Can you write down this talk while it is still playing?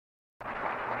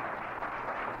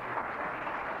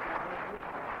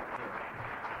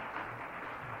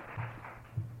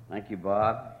Thank you,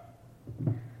 Bob.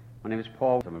 My name is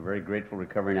Paul. I'm a very grateful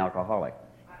recovering alcoholic.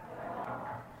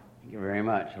 Thank you very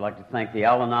much. I'd like to thank the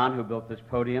Al-Anon who built this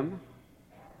podium,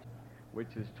 which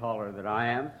is taller than I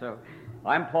am. So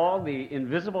I'm Paul, the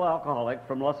invisible alcoholic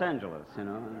from Los Angeles,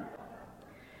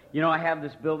 I have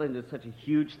this building that's such a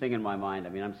huge thing in my mind. I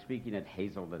mean, I'm speaking at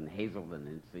Hazelden. It's,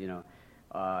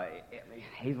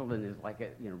 Hazelden is like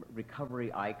a,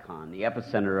 recovery icon, the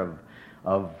epicenter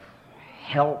of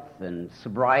health and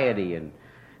sobriety. And,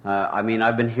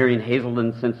 I've been hearing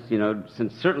Hazelden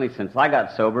since I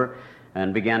got sober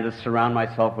and began to surround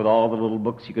myself with all the little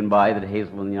books you can buy that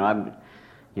Hazelden,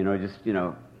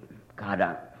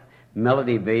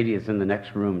 Melody Beatty is in the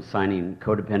next room signing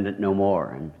Codependent No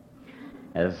More. And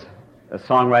as a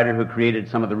songwriter who created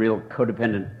some of the real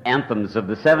codependent anthems of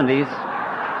the 70s,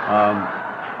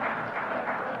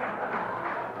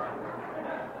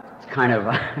 it's kind of,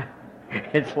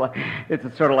 it's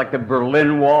sort of like the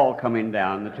Berlin Wall coming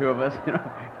down, the two of us,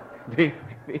 being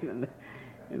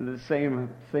in the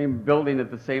same building at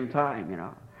the same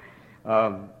time,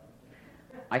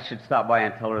 I should stop by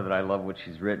and tell her that I love what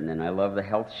she's written, and I love the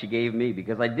health she gave me,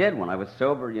 because I did when I was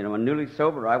sober. When newly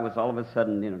sober, I was all of a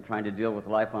sudden, trying to deal with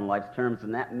life on life's terms,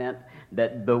 and that meant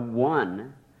that the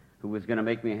one who was going to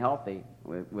make me healthy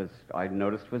I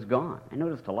noticed was gone. I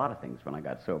noticed a lot of things when I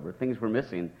got sober. Things were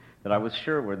missing that I was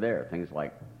sure were there. Things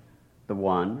like the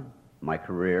one, my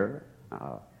career,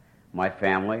 my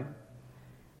family,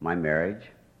 my marriage,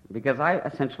 because I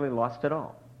essentially lost it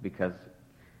all, because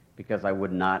I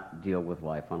would not deal with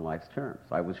life on life's terms.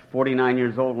 I was 49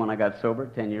 years old when I got sober,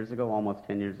 almost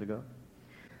 10 years ago.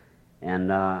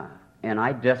 And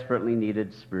I desperately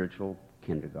needed spiritual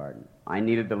kindergarten. I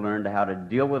needed to learn how to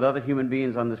deal with other human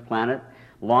beings on this planet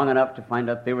long enough to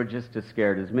find out they were just as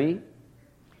scared as me.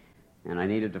 And I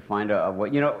needed to find out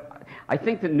what, I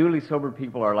think that newly sober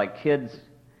people are like kids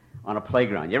on a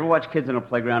playground. You ever watch kids on a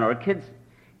playground, or kids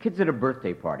at a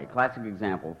birthday party? Classic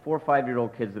example, 4 or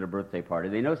 5-year-old kids at a birthday party.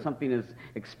 They know something is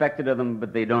expected of them,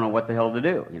 but they don't know what the hell to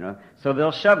do, So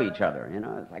they'll shove each other,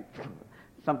 It's like,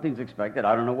 something's expected,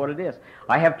 I don't know what it is.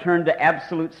 I have turned to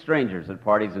absolute strangers at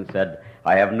parties and said,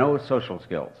 I have no social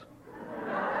skills.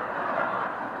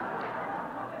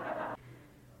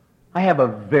 I have a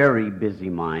very busy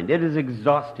mind. It is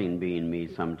exhausting being me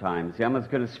sometimes. I was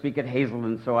going to speak at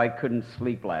Hazelden, so I couldn't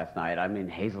sleep last night.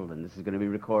 Hazelden, this is going to be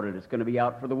recorded. It's going to be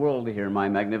out for the world to hear my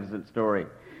magnificent story.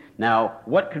 Now,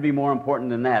 what could be more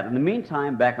important than that? In the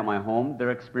meantime, back at my home,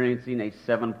 they're experiencing a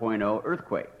 7.0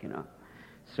 earthquake,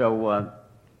 So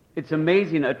it's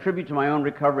amazing, a tribute to my own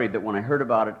recovery, that when I heard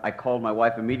about it, I called my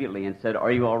wife immediately and said,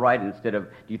 are you all right? Instead of,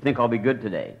 do you think I'll be good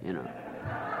today?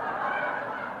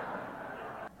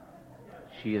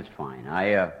 She is fine.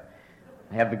 I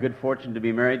have the good fortune to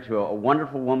be married to a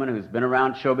wonderful woman who's been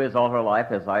around showbiz all her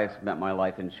life, as I have spent my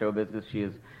life in show business. She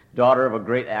is daughter of a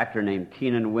great actor named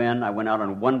Keenan Wynn. I went out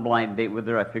on one blind date with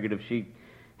her. I figured if she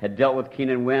had dealt with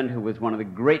Keenan Wynn, who was one of the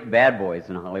great bad boys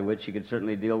in Hollywood, she could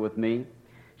certainly deal with me.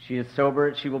 She is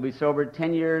sober. She will be sober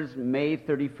 10 years, May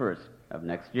 31st of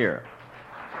next year.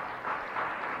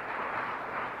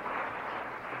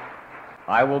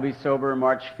 I will be sober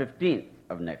March 15th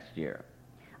of next year.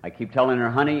 I keep telling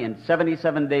her, honey, in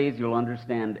 77 days you'll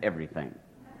understand everything.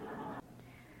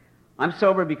 I'm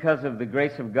sober because of the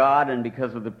grace of God and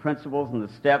because of the principles and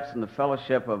the steps and the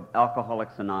fellowship of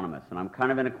Alcoholics Anonymous. And I'm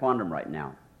kind of in a quandrum right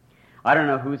now. I don't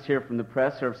know who's here from the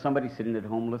press, or if somebody sitting at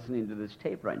home listening to this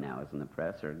tape right now is in the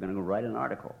press or going to go write an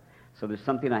article. So there's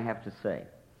something I have to say.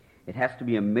 It has to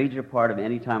be a major part of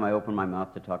any time I open my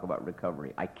mouth to talk about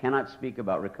recovery. I cannot speak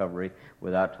about recovery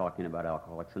without talking about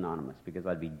Alcoholics Anonymous, because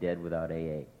I'd be dead without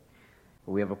AA.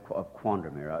 But we have a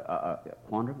quandrum here. A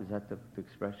quandrum, is that the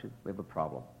expression? We have a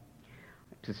problem.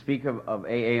 To speak of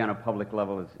AA on a public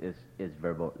level is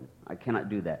verboten. I cannot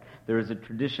do that. There is a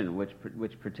tradition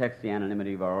which protects the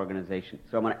anonymity of our organization.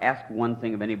 So I'm going to ask one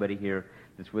thing of anybody here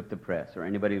that's with the press or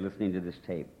anybody listening to this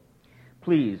tape.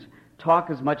 Please,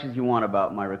 talk as much as you want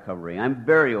about my recovery. I'm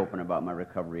very open about my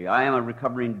recovery. I am a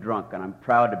recovering drunk, and I'm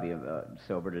proud to be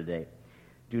sober today.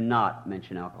 Do not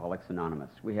mention Alcoholics Anonymous.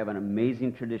 We have an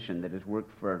amazing tradition that has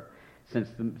worked since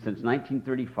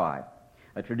 1935.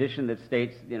 A tradition that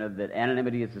states, that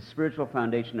anonymity is the spiritual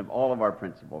foundation of all of our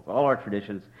principles, all our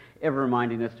traditions, ever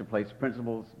reminding us to place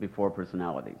principles before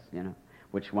personalities,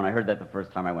 Which, when I heard that the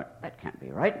first time, I went, that can't be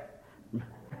right.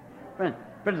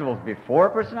 Principles before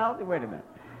personality? Wait a minute.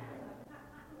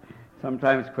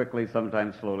 Sometimes quickly,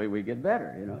 sometimes slowly, we get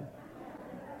better,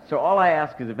 So all I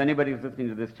ask is, if anybody's listening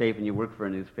to this tape and you work for a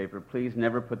newspaper, please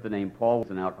never put the name Paul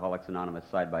and Alcoholics Anonymous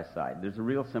side by side. There's a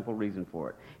real simple reason for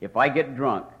it. If I get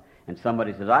drunk And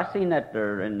somebody says, "I've seen that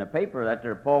there in the paper that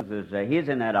there Paul says he's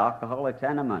in that Alcoholics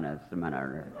Anonymous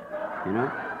seminar." You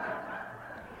know,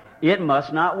 it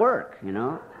must not work. You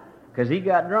know, because he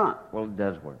got drunk. Well, it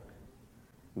does work.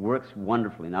 It works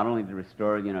wonderfully. Not only to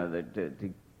restore, you know,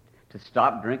 to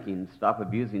stop drinking, stop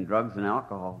abusing drugs and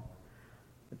alcohol,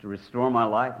 but to restore my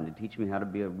life and to teach me how to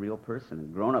be a real person,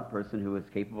 a grown-up person who is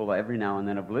capable every now and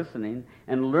then of listening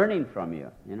and learning from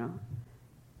you. You know.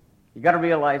 You got to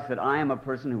realize that I am a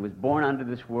person who was born onto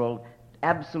this world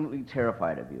absolutely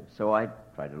terrified of you. So I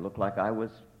try to look like I was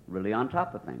really on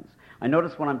top of things. I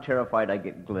notice when I'm terrified, I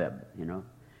get glib, you know.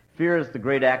 Fear is the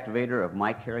great activator of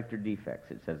my character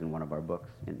defects, it says in one of our books,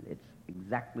 and it's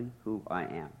exactly who I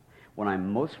am. When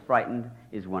I'm most frightened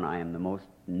is when I am the most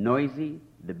noisy,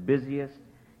 the busiest,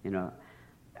 you know.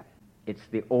 It's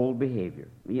the old behavior.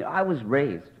 You know, I was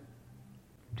raised,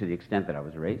 to the extent that I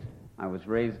was raised,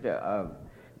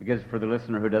 because for the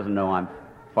listener who doesn't know, I'm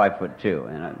 5'2",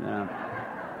 and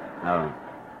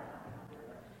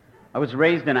I was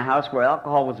raised in a house where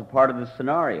alcohol was a part of the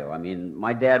scenario. I mean,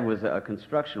 my dad was a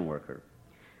construction worker,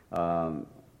 and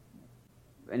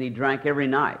he drank every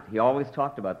night. He always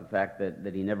talked about the fact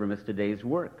that he never missed a day's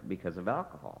work because of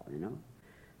alcohol, you know.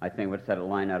 I think, what's that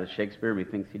line out of Shakespeare?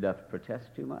 Methinks he doth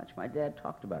protest too much. My dad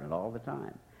talked about it all the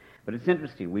time. But it's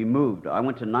interesting. We moved. I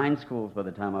went to 9 schools by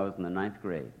the time I was in the 9th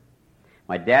grade.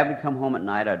 My dad would come home at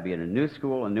night. I'd be in a new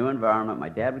school, a new environment. My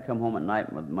dad would come home at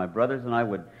night. My brothers and I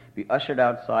would be ushered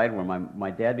outside where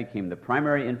my dad became the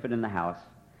primary infant in the house.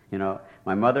 You know,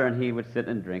 my mother and he would sit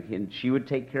and drink, and she would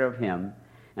take care of him.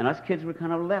 And us kids were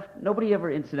kind of left. Nobody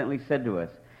ever incidentally said to us,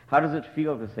 "How does it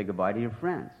feel to say goodbye to your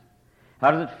friends?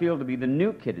 How does it feel to be the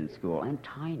new kid in school?" I'm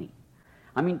tiny.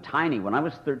 I mean tiny. When I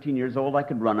was 13 years old, I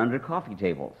could run under coffee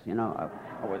tables. You know,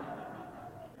 I was...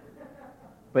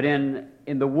 But in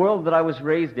the world that I was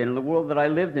raised in the world that I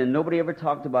lived in, nobody ever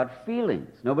talked about feelings.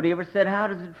 Nobody ever said, "How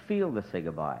does it feel to say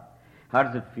goodbye? How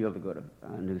does it feel to go to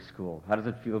a new school? How does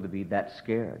it feel to be that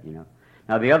scared?" You know.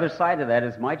 Now, the other side of that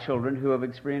is my children who have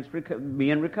experienced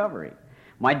me in recovery.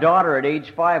 My daughter at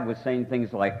age 5 was saying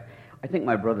things like, "I think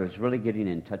my brother is really getting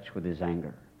in touch with his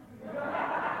anger."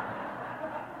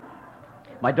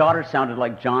 My daughter sounded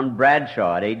like John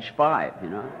Bradshaw at age 5, you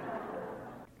know.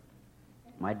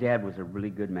 My dad was a really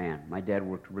good man. My dad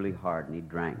worked really hard, and he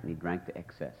drank to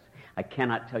excess. I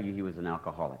cannot tell you he was an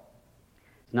alcoholic.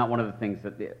 It's not one of the things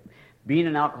that... being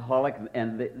an alcoholic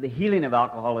and the healing of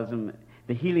alcoholism,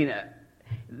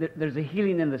 there's a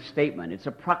healing in the statement. It's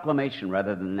a proclamation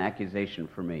rather than an accusation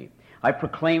for me. I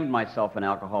proclaimed myself an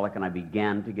alcoholic, and I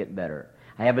began to get better.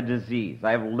 I have a disease.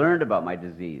 I have learned about my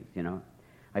disease, you know.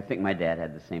 I think my dad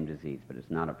had the same disease, but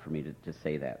it's not up for me to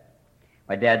say that.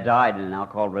 My dad died in an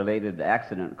alcohol-related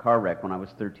accident, car wreck, when I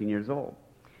was 13 years old.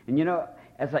 And you know,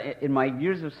 in my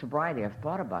years of sobriety, I've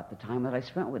thought about the time that I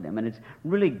spent with him, and it's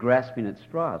really grasping at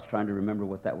straws, trying to remember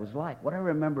what that was like. What I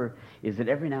remember is that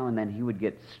every now and then he would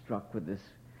get struck with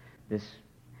this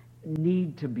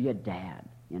need to be a dad,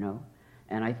 you know.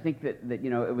 And I think that you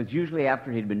know, it was usually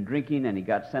after he'd been drinking and he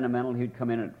got sentimental. He'd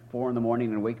come in at 4 in the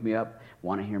morning and wake me up,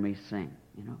 want to hear me sing,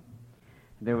 you know.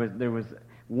 There was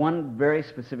one very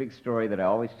specific story that I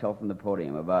always tell from the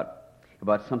podium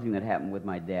about something that happened with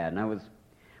my dad. And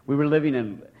we were living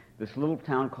in this little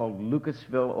town called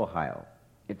Lucasville, Ohio.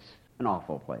 It's an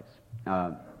awful place.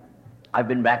 I've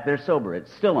been back there sober.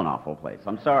 It's still an awful place.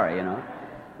 I'm sorry, you know.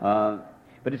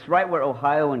 But it's right where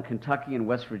Ohio and Kentucky and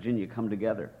West Virginia come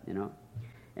together, you know.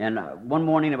 And one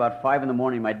morning, about 5 in the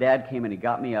morning, my dad came and he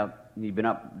got me up. And he'd been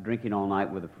up drinking all night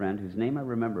with a friend whose name I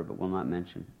remember but will not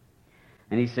mention.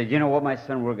 And he said, "You know what, my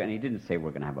son, he didn't say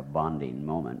we're going to have a bonding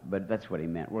moment, but that's what he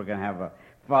meant. We're going to have a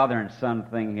father and son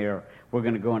thing here. We're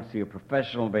going to go and see a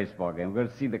professional baseball game. We're going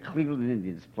to see the Cleveland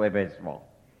Indians play baseball."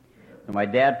 So my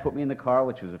dad put me in the car,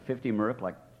 which was a 50 Merc,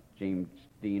 like James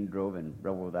Dean drove in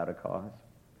Rebel Without a Cause.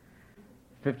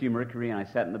 50 Mercury, and I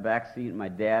sat in the back seat, and my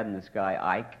dad and this guy,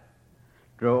 Ike,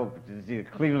 drove to see the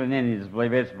Cleveland Indians play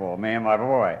baseball, man, my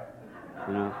boy,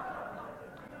 you know,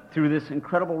 through this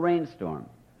incredible rainstorm.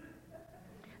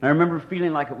 And I remember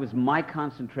feeling like it was my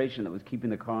concentration that was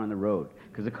keeping the car on the road,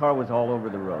 because the car was all over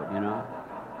the road, you know.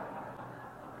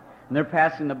 And they're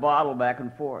passing the bottle back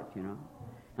and forth, you know.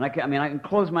 And I can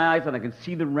close my eyes and I can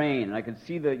see the rain, and I can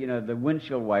see the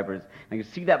windshield wipers, and I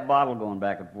can see that bottle going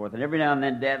back and forth. And every now and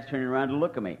then, Dad's turning around to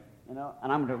look at me, you know.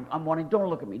 And I'm wanting, "Don't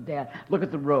look at me, Dad. Look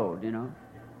at the road, you know.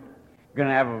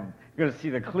 Going to see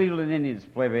the Cleveland Indians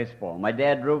play baseball." My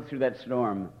dad drove through that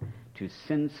storm to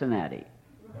Cincinnati.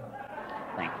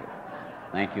 Thank you.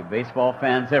 Thank you. Baseball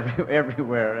fans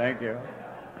everywhere. Thank you.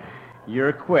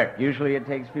 You're quick. Usually it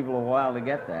takes people a while to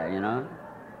get there, you know.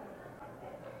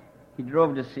 He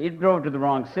drove to the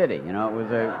wrong city, you know. It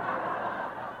was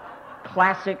a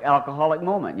classic alcoholic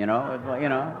moment, you know. It was like,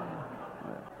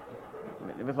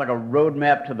 it was like a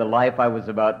roadmap to the life I was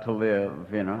about to live,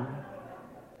 you know.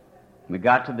 We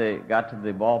got to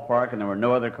the ballpark, and there were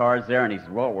no other cars there, and he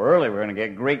said, well, we're early, we're going to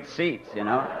get great seats, you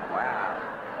know. Wow.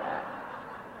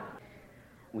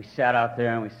 We sat out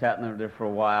there, and we sat in there for a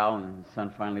while, and the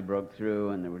sun finally broke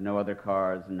through, and there were no other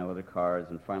cars, and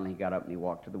finally he got up and he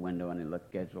walked to the window, and he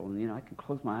looked at Gedgel, and, you know, I could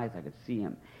close my eyes, I could see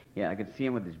him. Yeah, I could see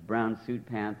him with his brown suit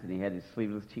pants, and he had his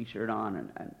sleeveless T-shirt on,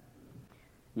 and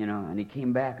you know, and he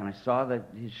came back, and I saw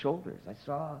his shoulders. I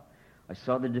saw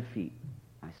the defeat.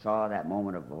 I saw that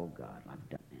moment of, oh, God, I've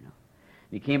done, you know.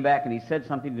 And he came back, and he said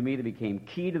something to me that became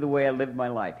key to the way I lived my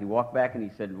life. He walked back, and he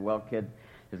said, well, kid,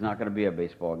 there's not going to be a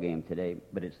baseball game today,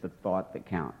 but it's the thought that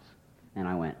counts. And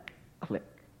I went, click.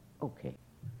 Okay,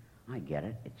 I get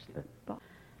it. It's the thought.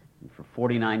 And for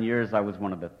 49 years, I was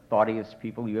one of the thoughtiest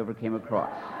people you ever came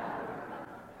across.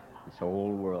 This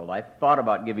whole world. I thought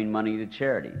about giving money to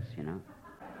charities, you know.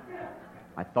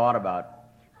 I thought about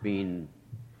being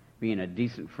a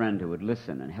decent friend who would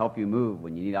listen and help you move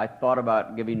when you need. I thought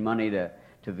about giving money to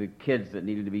the kids that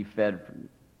needed to be fed.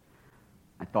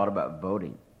 I thought about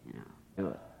voting, you know.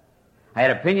 I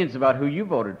had opinions about who you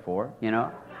voted for, you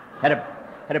know. Had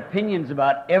opinions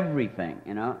about everything,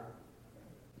 you know.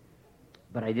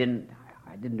 But I didn't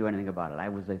do anything about it. I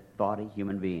was a thoughty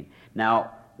human being.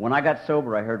 Now, when I got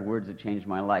sober, I heard words that changed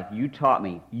my life. You taught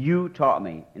me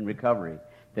in recovery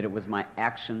that it was my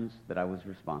actions that I was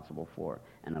responsible for.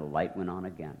 And the light went on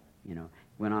again, you know.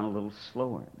 It went on a little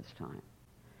slower this time.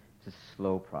 It's a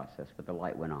slow process, but the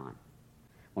light went on.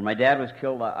 When my dad was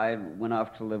killed, I went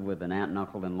off to live with an aunt and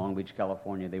uncle in Long Beach,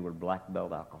 California. They were black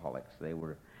belt alcoholics. They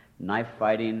were knife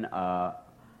fighting.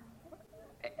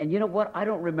 And you know what? I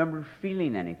don't remember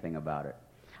feeling anything about it.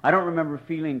 I don't remember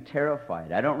feeling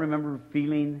terrified. I don't remember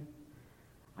feeling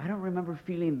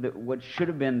what should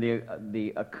have been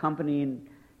the accompanying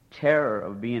terror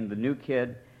of being the new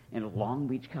kid in Long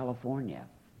Beach, California,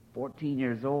 14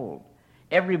 years old.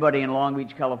 Everybody in Long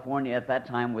Beach, California at that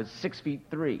time was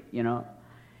 6'3", you know.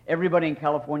 Everybody in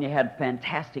California had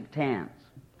fantastic tans.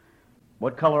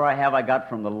 What color I have, I got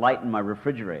from the light in my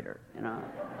refrigerator, you know.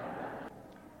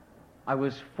 I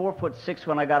was 4'6"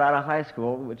 when I got out of high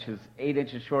school, which is 8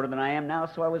 inches shorter than I am now,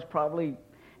 so I was probably,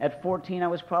 at 14, I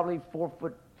was probably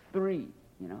 4'3",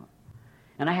 you know.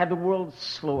 And I had the world's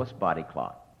slowest body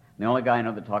clock. The only guy I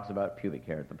know that talks about pubic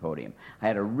hair at the podium. I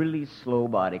had a really slow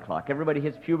body clock. Everybody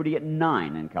hits puberty at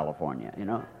 9 in California, you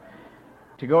know.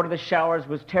 To go to the showers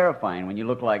was terrifying when you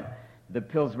look like the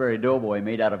Pillsbury Doughboy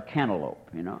made out of cantaloupe,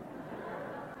 you know.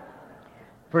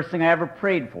 First thing I ever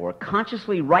prayed for,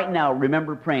 consciously right now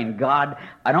remember praying, God,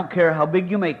 I don't care how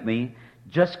big you make me,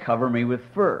 just cover me with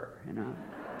fur, you know.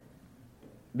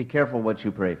 Be careful what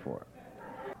you pray for.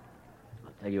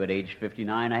 I'll tell you, at age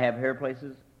 59, I have hair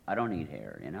places. I don't need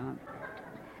hair, you know.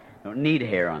 I don't need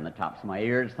hair on the tops of my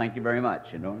ears, thank you very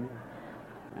much, you know.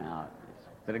 Now,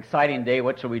 it's an exciting day,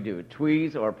 what shall we do,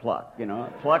 tweeze or pluck, you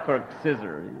know, pluck or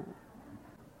scissor, you know.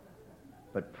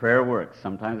 But prayer works,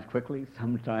 sometimes quickly,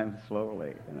 sometimes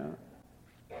slowly, you know.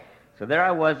 So there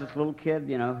I was, this little kid,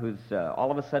 you know, who's all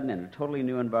of a sudden in a totally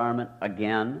new environment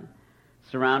again,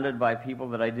 surrounded by people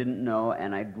that I didn't know,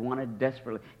 and I wanted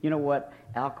desperately. You know what?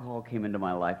 Alcohol came into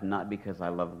my life not because I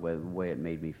loved the way it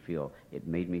made me feel. It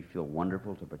made me feel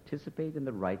wonderful to participate in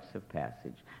the rites of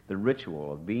passage, the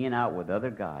ritual of being out with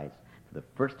other guys. For the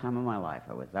first time in my life,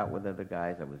 I was out with other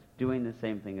guys. I was doing the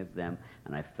same thing as them,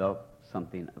 and I felt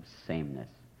something of sameness.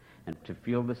 And to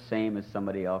feel the same as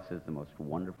somebody else is the most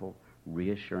wonderful,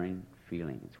 reassuring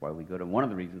feeling. It's why we go to, one of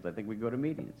the reasons I think we go to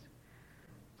meetings.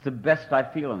 It's the best I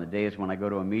feel on the days when I go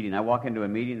to a meeting. I walk into a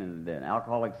meeting and an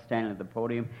alcoholic's standing at the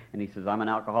podium and he says, I'm an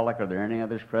alcoholic, are there any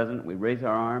others present? We raise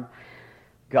our arm.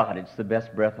 God, it's the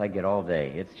best breath I get all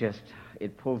day. It's just,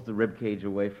 it pulls the rib cage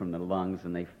away from the lungs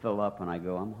and they fill up and I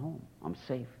go, I'm home, I'm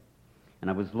safe. And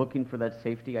I was looking for that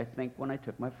safety, I think, when I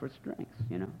took my first drinks,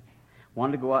 you know.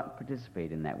 Wanted to go out and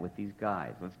participate in that with these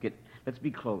guys. Let's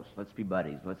be close, let's be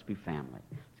buddies, let's be family.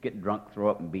 Let's get drunk, throw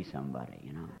up, and be somebody,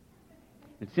 you know.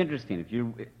 It's interesting,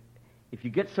 if you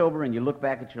get sober and you look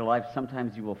back at your life,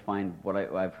 sometimes you will find what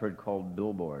I've heard called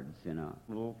billboards, you know,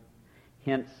 little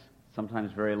hints,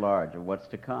 sometimes very large, of what's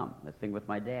to come. The thing with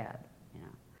my dad, you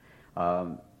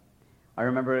know. I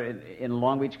remember in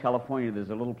Long Beach, California,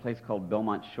 there's a little place called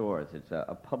Belmont Shores. It's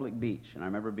a public beach, and I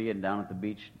remember being down at the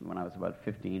beach when I was about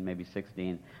 15, maybe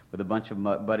 16, with a bunch of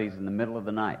buddies in the middle of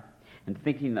the night, and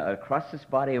thinking across this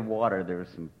body of water there were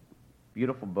some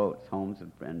beautiful boats, homes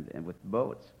and with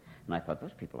boats. And I thought,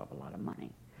 those people have a lot of money.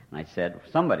 And I said,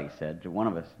 somebody said, to one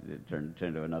of us turned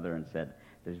to another and said,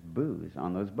 there's booze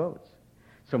on those boats.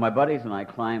 So my buddies and I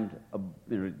climbed,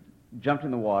 jumped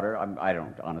in the water. I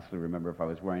don't honestly remember if I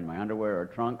was wearing my underwear or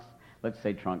trunks. Let's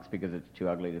say trunks because it's too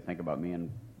ugly to think about me in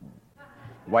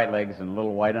white legs and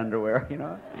little white underwear, you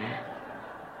know.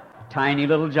 Tiny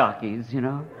little jockeys, you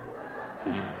know.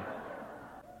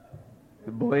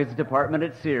 The boys' department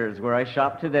at Sears, where I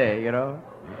shop today, you know.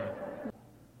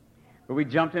 But we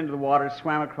jumped into the water,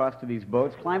 swam across to these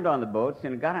boats, climbed on the boats,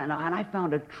 and I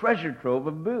found a treasure trove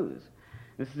of booze.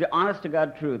 This is the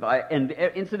honest-to-God truth. And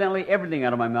incidentally, everything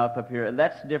out of my mouth up here, and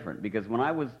that's different, because when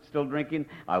I was still drinking,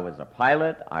 I was a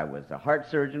pilot, I was a heart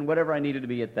surgeon, whatever I needed to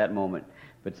be at that moment.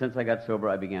 But since I got sober,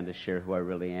 I began to share who I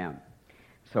really am.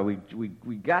 So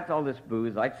we got all this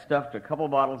booze. I stuffed a couple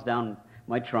bottles down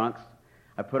my trunks.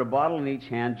 I put a bottle in each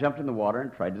hand, jumped in the water,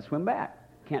 and tried to swim back.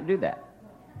 Can't do that.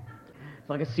 It's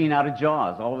like a scene out of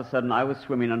Jaws. All of a sudden, I was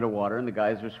swimming underwater, and the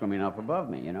guys were swimming up above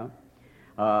me, you know.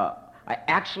 I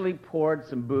actually poured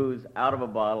some booze out of a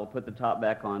bottle, put the top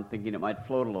back on, thinking it might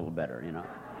float a little better, you know.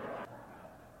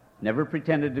 Never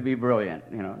pretended to be brilliant,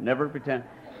 you know. Never pretend.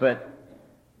 But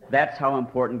that's how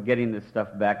important getting this stuff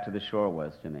back to the shore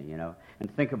was to me, you know.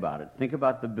 And think about it. Think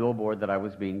about the billboard that I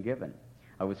was being given.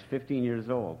 I was 15 years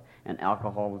old, and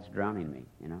alcohol was drowning me,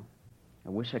 you know. I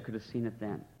wish I could have seen it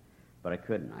then, but I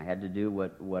couldn't. I had to do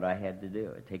what I had to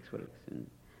do. It takes what it's, and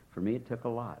for me, it took a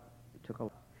lot. It took a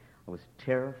lot. I was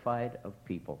terrified of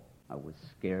people. I was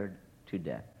scared to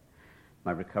death.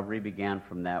 My recovery began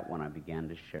from that when I began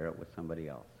to share it with somebody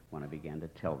else, when I began to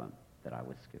tell them that I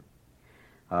was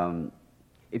SCU.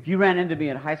 If you ran into me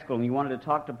in high school and you wanted to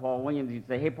talk to Paul Williams, you'd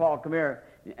say, hey, Paul, come here.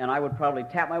 And I would probably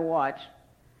tap my watch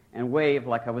and wave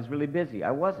like I was really busy.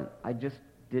 I wasn't. I just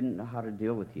didn't know how to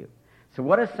deal with you. So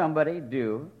what does somebody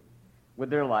do with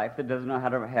their life that doesn't know how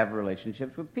to have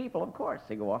relationships with people? Of course,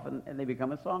 they go off and they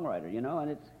become a songwriter, you know,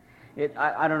 and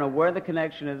I don't know where the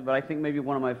connection is, but I think maybe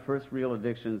one of my first real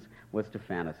addictions was to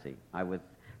fantasy. I was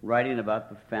writing about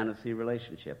the fantasy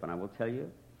relationship, and I will tell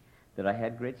you that I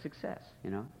had great success,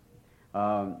 you know.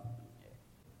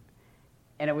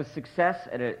 And it was success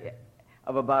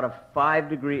of about a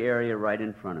 5-degree area right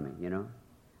in front of me, you know,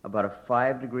 about a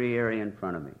 5-degree area in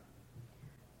front of me.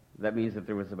 That means that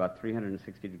there was about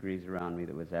 360 degrees around me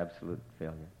that was absolute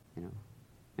failure, you know.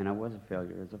 And I was a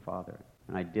failure as a father,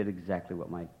 and I did exactly what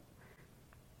my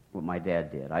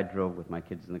dad did. I drove with my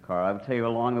kids in the car. I will tell you,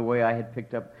 along the way, I had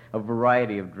picked up a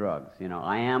variety of drugs. You know,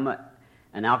 I am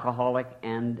an alcoholic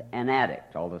and an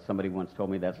addict, although somebody once told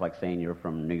me that's like saying you're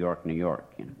from New York, New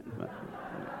York. You know.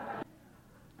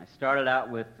 I started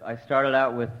out with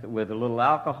a little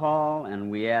alcohol, and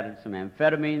we added some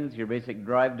amphetamines, your basic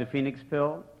drive to Phoenix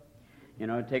pill. You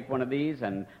know, take one of these,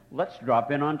 and let's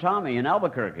drop in on Tommy in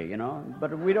Albuquerque, you know.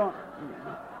 But we don't,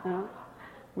 you know,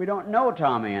 we don't know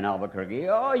Tommy in Albuquerque.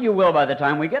 Oh, you will by the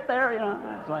time we get there, you know.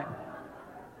 It's like,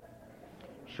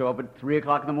 show up at 3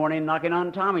 o'clock in the morning knocking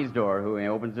on Tommy's door, who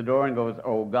opens the door and goes,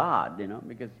 oh, God, you know,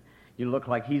 because you look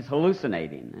like he's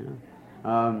hallucinating, you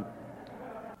know.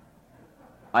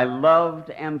 I loved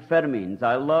amphetamines.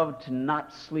 I loved to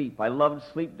not sleep. I loved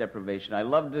sleep deprivation. I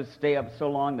loved to stay up so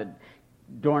long that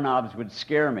doorknobs would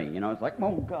scare me. You know, it's like,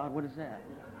 oh, God, what is that?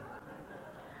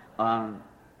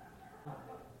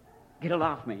 Get it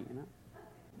off me, you know.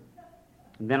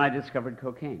 And then I discovered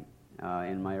cocaine.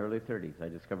 In my early 30s, I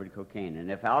discovered cocaine. And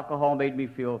if alcohol made me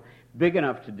feel big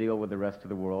enough to deal with the rest of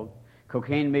the world,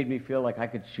 cocaine made me feel like I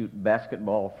could shoot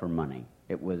basketball for money.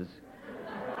 It was...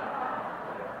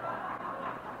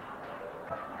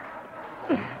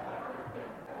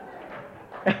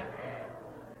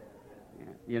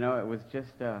 You know, it was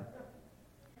just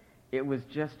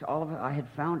all of it. I had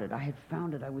found it. I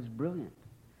was brilliant.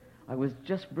 I was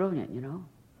just brilliant, you know.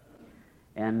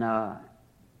 And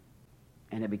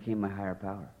it became my higher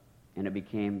power. And it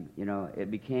became, you know, it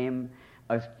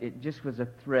just was a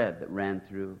thread that ran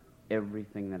through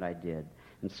everything that I did.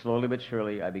 And slowly but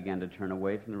surely, I began to turn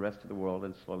away from the rest of the world,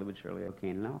 and slowly but surely,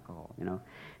 cocaine and alcohol, you know.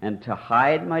 And to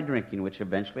hide my drinking, which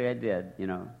eventually I did, you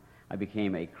know, I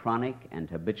became a chronic and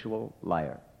habitual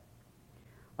liar.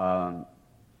 I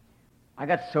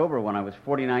got sober when I was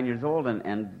 49 years old,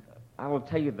 and I will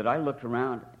tell you that I looked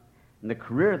around, and the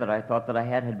career that I thought that I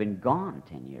had been gone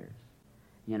 10 years,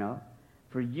 you know.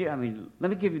 For years, I mean, let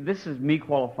me give you, this is me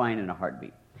qualifying in a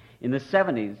heartbeat. In the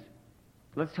 70s,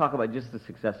 let's talk about just the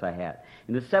success I had.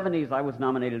 In the 70s, I was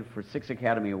nominated for 6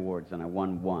 Academy Awards, and I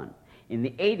won 1. In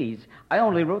the 80s, I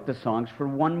only wrote the songs for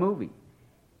 1 movie,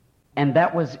 and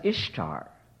that was Ishtar.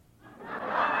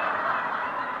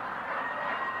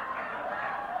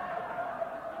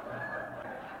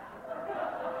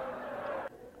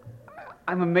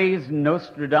 I'm amazed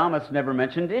Nostradamus never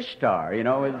mentioned Ishtar, you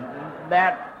know, is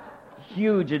that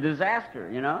huge a disaster,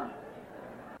 you know?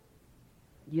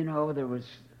 You know,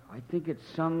 I think at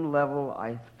some level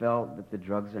I felt that the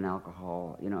drugs and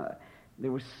alcohol, you know,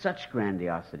 there was such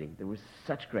grandiosity. There was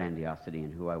such grandiosity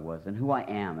in who I was and who I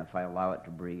am if I allow it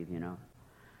to breathe, you know?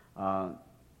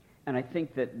 And I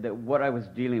think that what I was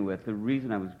dealing with, the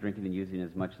reason I was drinking and using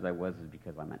as much as I was is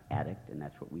because I'm an addict, and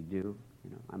that's what we do. You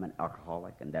know, I'm an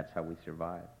alcoholic, and that's how we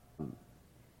survive.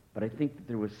 But I think that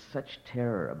there was such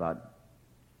terror about,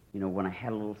 you know, when I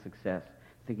had a little success,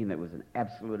 thinking that it was an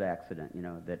absolute accident, you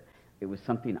know, that it was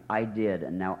something I did,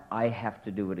 and now I have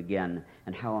to do it again,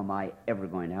 and how am I ever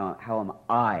going to, how am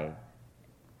I,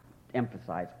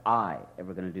 emphasize I,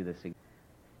 ever going to do this again?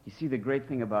 You see, the great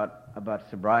thing about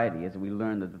sobriety is that we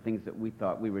learn that the things that we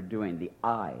thought we were doing, the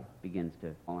I begins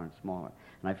to smaller and smaller.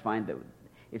 And I find that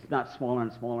it's not smaller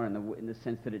and smaller in the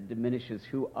sense that it diminishes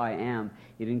who I am.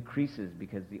 It increases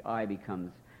because the I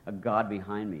becomes a God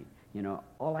behind me. You know,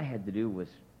 all I had to do was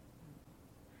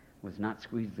not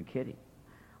squeeze the kitty.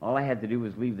 All I had to do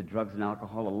was leave the drugs and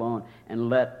alcohol alone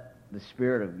and let the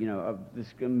spirit of, you know, of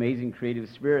this amazing creative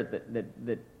spirit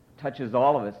that touches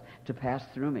all of us to pass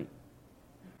through me.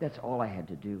 That's all I had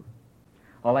to do.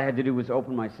 All I had to do was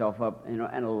open myself up, you know,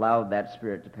 and allow that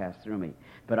spirit to pass through me.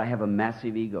 But I have a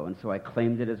massive ego, and so I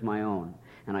claimed it as my own,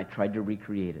 and I tried to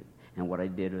recreate it. And what I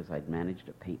did was I managed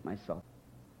to paint myself.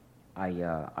 I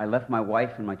left my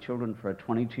wife and my children for a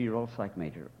 22-year-old psych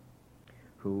major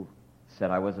who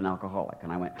said I was an alcoholic.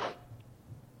 And I went,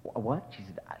 what? She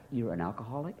said, you're an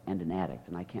alcoholic and an addict,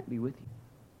 and I can't be with you.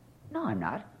 No, I'm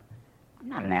not. I'm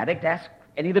not an addict. Ask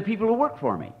any of the people who work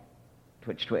for me.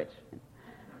 Twitch, twitch,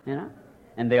 you know?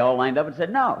 And they all lined up and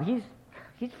said, no, he's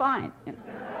fine. You know?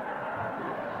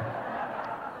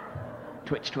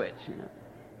 Twitch, twitch, you know?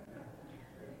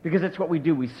 Because that's what we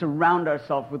do. We surround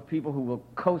ourselves with people who will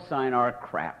co-sign our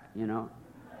crap, you know?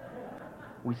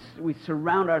 We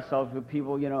surround ourselves with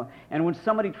people, you know, and when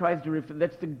somebody tries to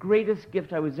that's the greatest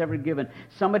gift I was ever given.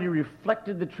 Somebody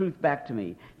reflected the truth back to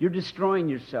me. You're destroying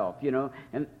yourself, you know,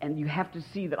 and you have to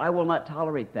see that I will not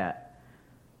tolerate that.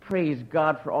 Praise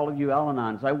God for all of you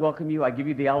Al-Anons. I welcome you. I give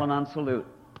you the Al-Anon salute.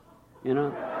 You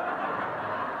know?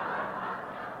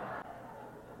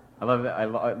 I love that. I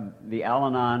love the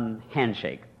Al-Anon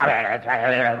handshake.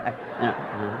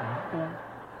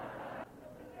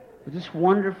 This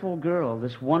wonderful girl,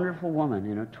 this wonderful woman,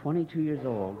 you know, 22 years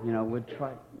old, you know, would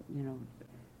try, you know,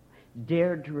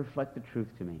 dared to reflect the truth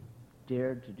to me.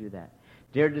 Dared to do that.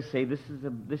 Dared to say, this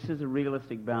is a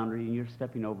realistic boundary, and you're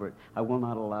stepping over it. I will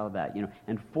not allow that, you know.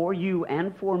 And for you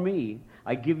and for me,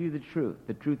 I give you the truth.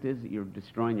 The truth is that you're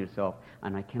destroying yourself,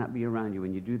 and I cannot be around you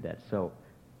when you do that. So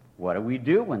what do we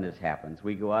do when this happens?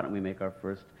 We go out and we make our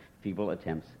first feeble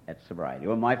attempts at sobriety.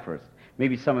 Well, my first.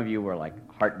 Maybe some of you were like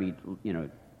heartbeat, you know,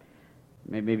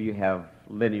 maybe you have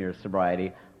linear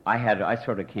sobriety. I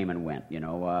sort of came and went, you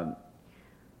know.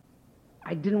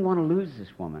 I didn't want to lose this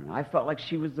woman. I felt like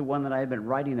she was the one that I had been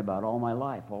writing about all my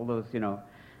life. All those, you know,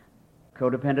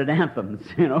 codependent anthems,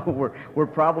 you know, were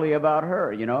probably about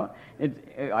her, you know.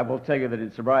 I will tell you that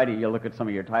in sobriety, you look at some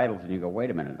of your titles and you go,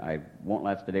 wait a minute, I won't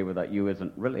last a day without you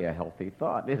isn't really a healthy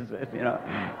thought, is it? You know,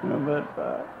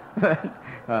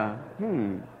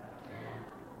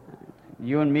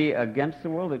 you and me against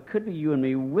the world. It could be you and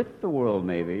me with the world,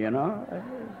 maybe, you know.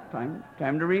 Time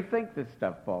to rethink this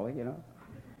stuff, Paulie, you know.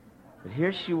 But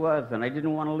here she was, and I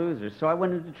didn't want to lose her. So I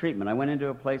went into treatment. I went into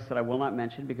a place that I will not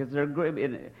mention because they're great.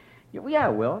 Yeah, I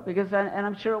will, because and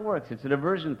I'm sure it works. It's a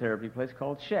diversion therapy place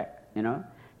called Schick, you know.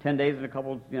 10 days and a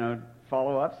couple, you know,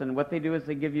 follow-ups. And what they do is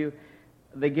they give you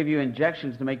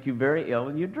injections to make you very ill,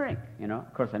 and you drink, you know.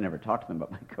 Of course, I never talked to them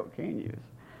about my cocaine use.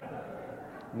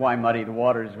 Why muddy the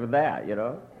waters with that, you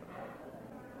know?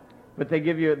 But they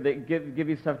give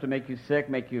you stuff to make you sick,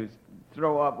 make you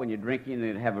throw up when you're drinking,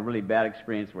 and have a really bad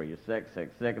experience where you're sick,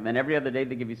 and then every other day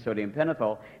they give you sodium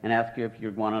pentothal and ask you if you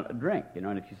want a drink, you know,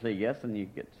 and if you say yes, then you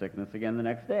get sickness again the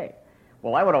next day.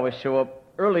 Well, I would always show up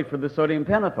early for the sodium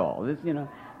pentothal. This, you know,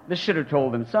 this should have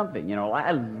told them something, you know.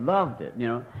 I loved it, you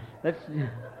know. Let's, you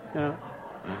know,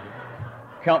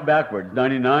 count backwards,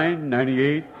 99,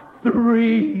 98,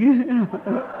 3, you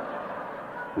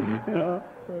know,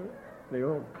 the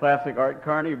old classic Art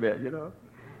Carney bit, you know.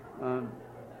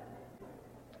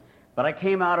 But I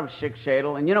came out of Schick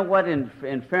Shadle, and you know what? In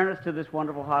fairness to this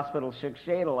wonderful hospital, Schick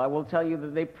Shadle, I will tell you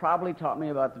that they probably taught me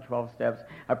about the 12 steps.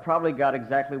 I probably got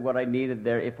exactly what I needed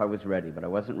there if I was ready, but I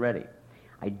wasn't ready.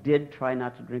 I did try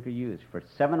not to drink or use. For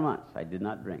 7 months, I did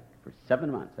not drink. For 7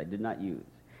 months, I did not use.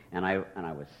 And I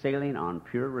was sailing on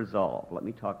pure resolve. Let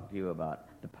me talk to you about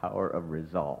the power of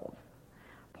resolve.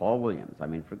 Paul Williams. I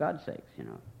mean, for God's sakes,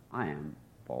 I am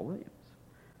Paul Williams.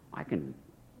 I can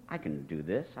do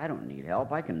this. I don't need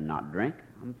help. I can not drink.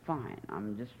 I'm fine.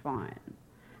 I'm just fine.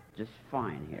 Just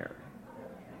fine here.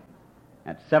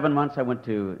 At 7 months, I went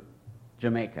to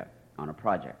Jamaica on a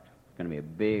project. It's going to be a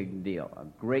big deal, a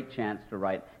great chance to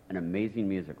write an amazing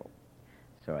musical.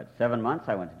 So at 7 months,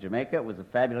 I went to Jamaica. It was a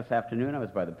fabulous afternoon. I was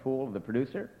by the pool of the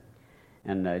producer,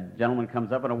 and a gentleman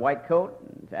comes up in a white coat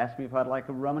and asked me if I'd like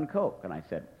a rum and coke. And I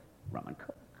said, rum and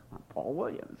coke? I'm Paul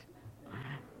Williams.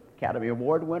 Academy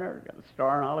Award winner, got a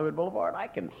star on Hollywood Boulevard. I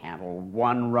can handle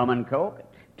one rum and coke at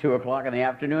 2 o'clock in the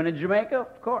afternoon in Jamaica,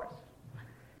 of course.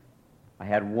 I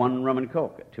had one rum and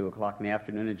coke at 2 o'clock in the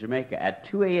afternoon in Jamaica. At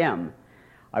 2 a.m.,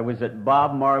 I was at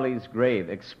Bob Marley's grave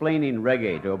explaining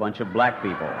reggae to a bunch of black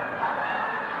people.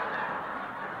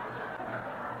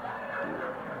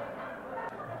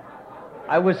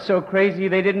 I was so crazy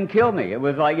they didn't kill me. It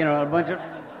was like, a bunch of...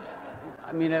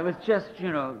 it was just,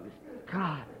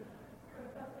 God.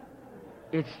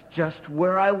 It's just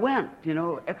where I went,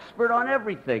 expert on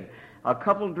everything. A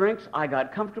couple drinks, I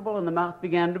got comfortable, and the mouth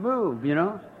began to move,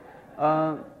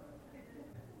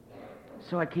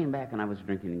 So I came back, and I was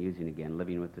drinking and using again,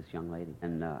 living with this young lady.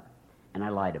 And I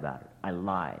lied about it. I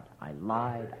lied.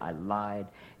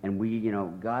 And we,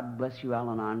 God bless you,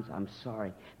 Al-Anons, I'm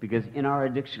sorry. Because in our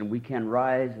addiction, we can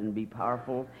rise and be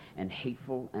powerful and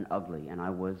hateful and ugly. And I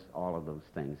was all of those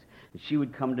things. And she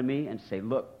would come to me and say,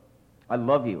 look, I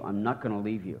love you. I'm not going to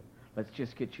leave you. Let's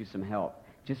just get you some help.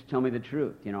 Just tell me the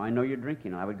truth. I know you're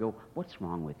drinking. And I would go, what's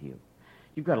wrong with you?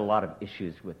 You've got a lot of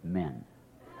issues with men,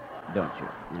 don't you?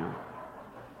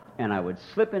 And I would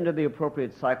slip into the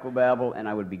appropriate psychobabble, and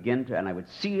I would and I would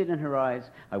see it in her eyes.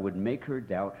 I would make her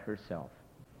doubt herself.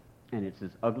 And it's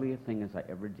as ugly a thing as I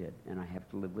ever did, and I have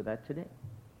to live with that today.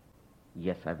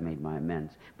 Yes, I've made my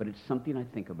amends, but it's something I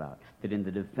think about, that in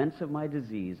the defense of my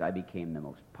disease, I became the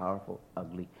most powerful,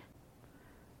 ugly.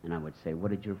 And I would say,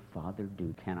 what did your father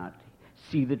do? Cannot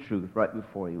see the truth right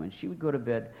before you. And she would go to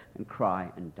bed and cry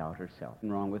and doubt herself.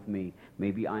 What's wrong with me?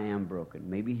 Maybe I am broken.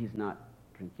 Maybe he's not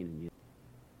drinking and using.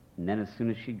 And then as soon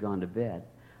as she'd gone to bed,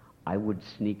 I would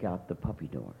sneak out the puppy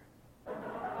door.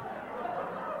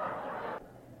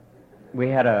 We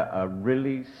had a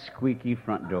really squeaky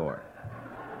front door.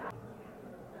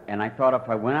 And I thought if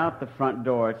I went out the front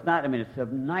door, it's a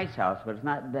nice house, but it's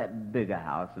not that big a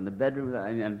house. And the bedroom,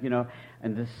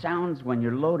 and the sounds when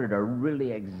you're loaded are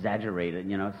really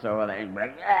exaggerated, so they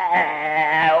like,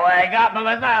 wake up,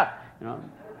 Melissa!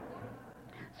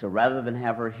 So rather than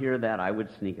have her hear that, I would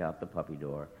sneak out the puppy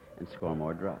door and score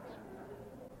more drugs.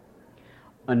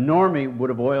 A normie would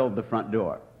have oiled the front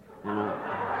door,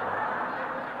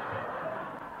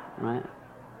 right?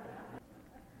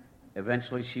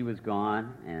 Eventually, she was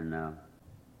gone, and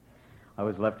I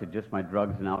was left with just my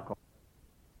drugs and alcohol.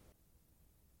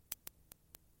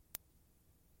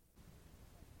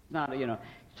 Not,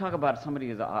 talk about somebody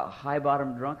who's a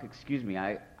high-bottom drunk. Excuse me,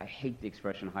 I hate the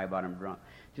expression high-bottom drunk.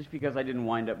 Just because I didn't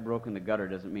wind up broke in the gutter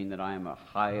doesn't mean that I am a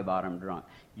high-bottom drunk.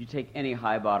 You take any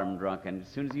high-bottom drunk, and as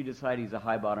soon as you decide he's a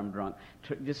high-bottom drunk,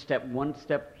 just step one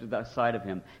step to the side of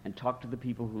him and talk to the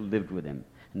people who lived with him.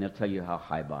 And they'll tell you how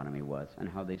high-bottom he was and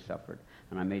how they suffered.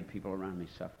 And I made people around me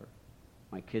suffer.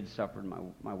 My kids suffered,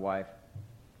 my wife,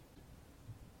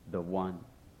 the one,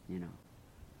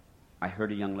 I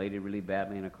hurt a young lady really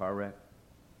badly in a car wreck,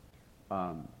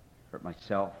 hurt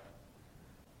myself,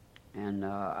 and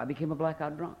I became a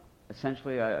blackout drunk.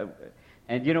 Essentially,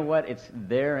 and you know what? It's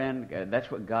there, and that's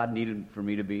what God needed for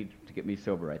me to be to get me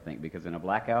sober, I think, because in a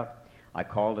blackout, I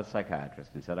called a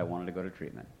psychiatrist and said I wanted to go to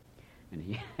treatment.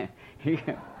 And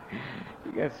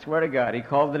I swear to God, he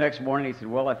called the next morning. He said,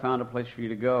 well, I found a place for you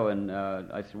to go. And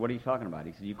I said, what are you talking about?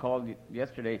 He said, you called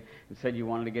yesterday and said you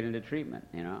wanted to get into treatment.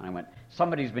 And I went,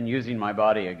 somebody's been using my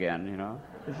body again,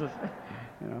 This is,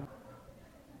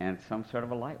 And some sort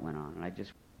of a light went on. And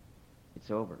it's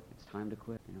over. It's time to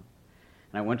quit, And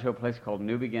I went to a place called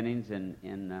New Beginnings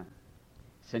in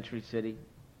Century City.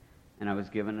 And I was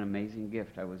given an amazing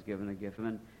gift. I was given a gift.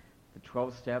 And the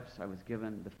 12 steps, I was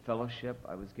given the fellowship,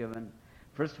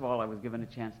 first of all, I was given a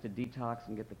chance to detox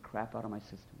and get the crap out of my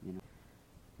system,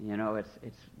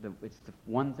 It's the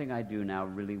one thing I do now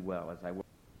really well as I work.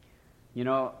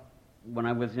 When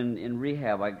I was in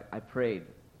rehab, I prayed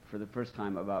for the first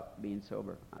time about being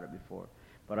sober, not before.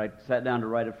 But I sat down to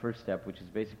write a first step, which is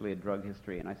basically a drug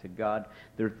history, and I said, God,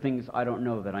 there are things I don't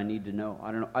know that I need to know.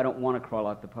 I don't want to crawl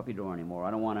out the puppy door anymore.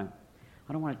 I don't want to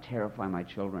terrify my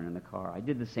children in the car. I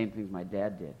did the same things my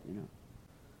dad did,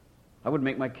 I would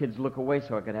make my kids look away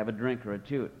so I could have a drink or a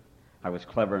toot. I was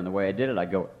clever in the way I did it.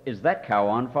 I'd go, is that cow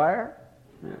on fire?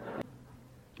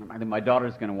 I think my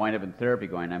daughter's going to wind up in therapy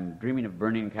going, I'm dreaming of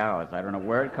burning cows. I don't know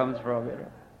where it comes from.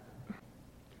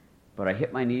 But I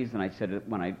hit my knees and I said, I'm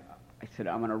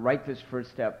going to write this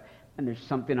first step, and there's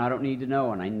something I don't need to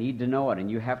know, and I need to know it,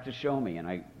 and you have to show me. And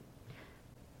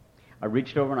I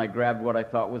reached over and I grabbed what I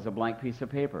thought was a blank piece of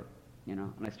paper,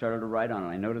 and I started to write on it.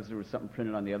 I noticed there was something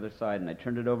printed on the other side, and I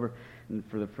turned it over, and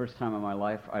for the first time in my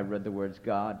life, I read the words,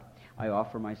 God, I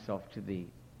offer myself to thee,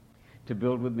 to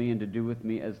build with me and to do with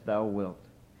me as thou wilt.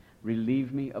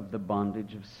 Relieve me of the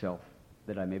bondage of self,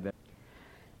 that I may bear.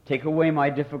 Take away my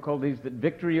difficulties, that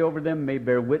victory over them may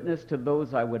bear witness to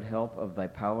those I would help of thy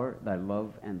power, thy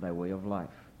love, and thy way of life.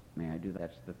 May I do that?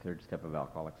 That's the third step of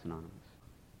Alcoholics Anonymous.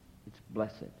 It's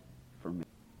blessed for me,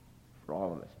 for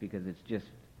all of us, because it's just,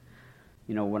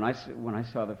 when I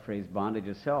saw the phrase bondage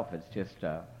of self, it's just,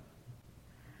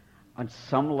 on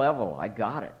some level, I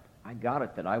got it. I got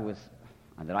it that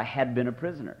I had been a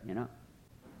prisoner,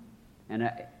 And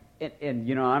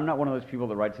I'm not one of those people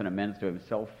that writes an amends to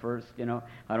himself first,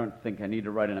 I don't think I need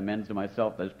to write an amends to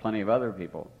myself. There's plenty of other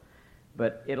people.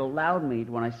 But it allowed me,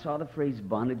 when I saw the phrase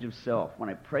bondage of self, when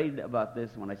I prayed about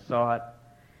this, when I saw it,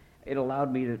 it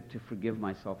allowed me to forgive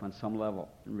myself on some level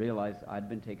and realize I'd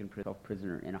been taken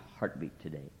prisoner in a heartbeat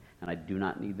today, and I do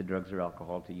not need the drugs or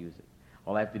alcohol to use it.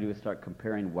 All I have to do is start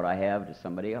comparing what I have to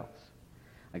somebody else.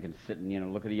 I can sit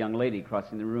and, look at a young lady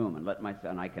crossing the room and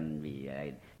and I can be,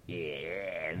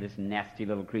 this nasty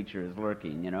little creature is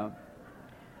lurking,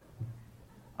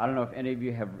 I don't know if any of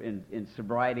you have, in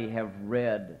sobriety, have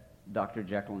read Dr.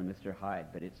 Jekyll and Mr. Hyde,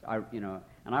 but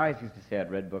and I always used to say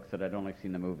I'd read books that I'd only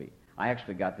seen the movie. I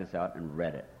actually got this out and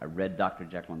read it. I read Dr.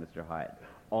 Jekyll and Mr. Hyde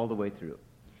all the way through.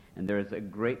 And there's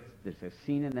a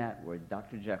scene in that where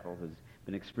Dr. Jekyll, who's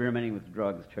been experimenting with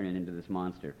drugs, turning into this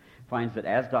monster, finds that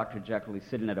as Dr. Jekyll, he's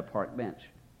sitting at a park bench.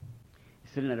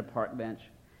 He's sitting at a park bench,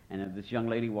 and this young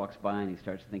lady walks by, and he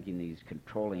starts thinking these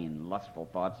controlling, lustful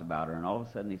thoughts about her, and all of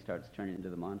a sudden he starts turning into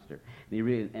the monster.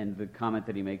 And the comment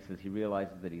that he makes is he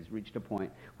realizes that he's reached a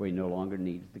point where he no longer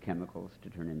needs the chemicals to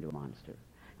turn into a monster.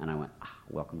 And I went,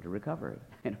 welcome to recovery,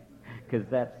 because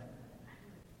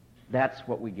that's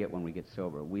what we get when we get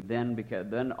sober.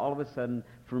 Then all of a sudden,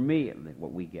 for me,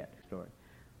 what we get,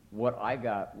 what I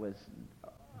got was,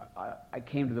 I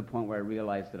came to the point where I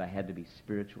realized that I had to be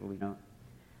spiritual,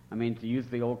 to use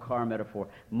the old car metaphor,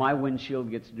 my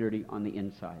windshield gets dirty on the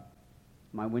inside.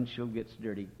 My windshield gets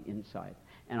dirty inside,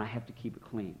 and I have to keep it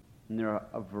clean. And there are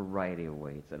a variety of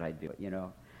ways that I do it,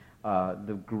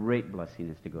 The great blessing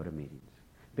is to go to meetings.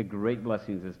 The great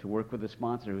blessings is to work with a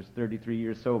sponsor who's 33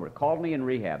 years sober. Called me in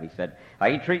rehab. He said, how are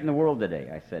you treating the world today?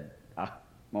 I said,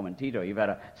 momentito, you've had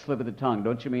a slip of the tongue.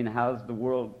 Don't you mean how's the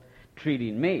world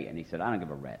treating me? And he said, I don't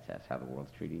give a rat's ass how the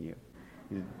world's treating you.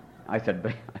 I said,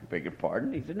 I beg your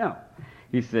pardon? He said, no.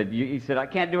 He said, I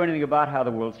can't do anything about how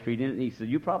the world's treating it. And he said,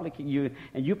 you probably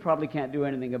can't do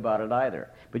anything about it either.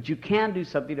 But you can do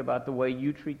something about the way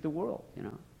you treat the world,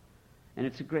 And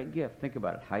it's a great gift. Think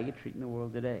about it. How are you treating the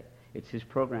world today? It's his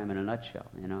program in a nutshell,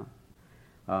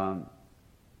 I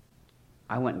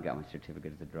went and got my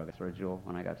certificate as a drug Joel,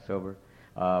 when I got sober.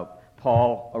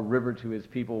 Paul, a river to his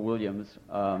people, Williams.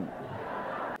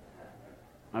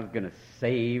 I was going to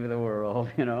save the world,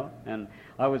 and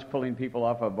I was pulling people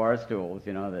off of bar stools,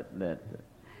 that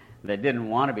didn't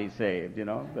want to be saved,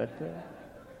 but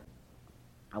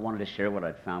I wanted to share what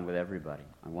I'd found with everybody.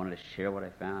 I wanted to share what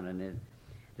I found, and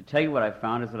to tell you what I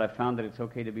found is that I found that it's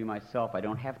okay to be myself. I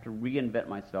don't have to reinvent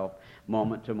myself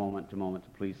moment to moment to moment to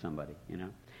please somebody,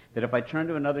 That if I turn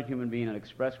to another human being and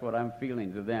express what I'm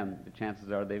feeling to them, the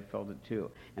chances are they've felt it too.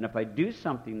 And if I do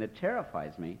something that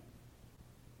terrifies me,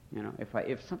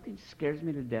 if something scares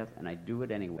me to death and I do it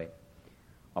anyway,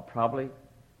 I'll probably,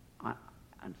 on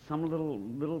some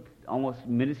little almost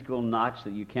minuscule notch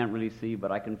that you can't really see,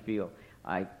 but I can feel,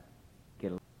 I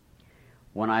get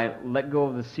when I let go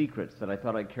of the secrets that I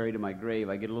thought I'd carry to my grave,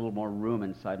 I get a little more room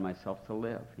inside myself to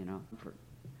live,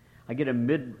 I get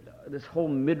this whole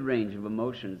mid-range of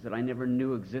emotions that I never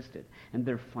knew existed, and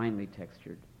they're finely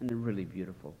textured, and they're really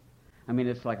beautiful.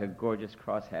 It's like a gorgeous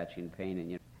cross-hatching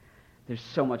painting, There's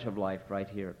so much of life right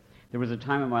here. There was a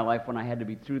time in my life when I had to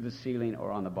be through the ceiling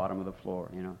or on the bottom of the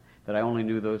floor, that I only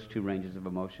knew those two ranges of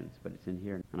emotions, but it's in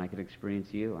here, and I can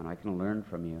experience you, and I can learn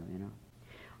from you,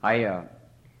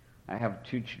 I have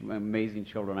two amazing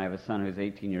children. I have a son who's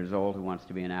 18 years old who wants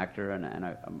to be an actor, and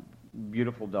a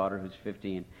beautiful daughter who's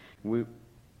 15. We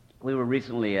were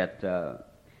recently at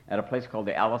a place called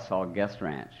the Alisal Guest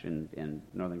Ranch in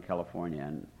Northern California,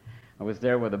 and I was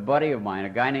there with a buddy of mine, a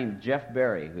guy named Jeff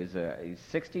Berry, he's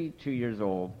 62 years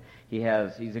old. He's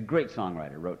a great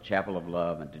songwriter. Wrote Chapel of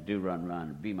Love and To Do Run Run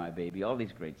and Be My Baby, all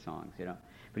these great songs,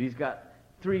 But he's got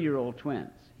 3-year-old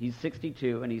twins. He's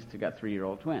 62, and he's got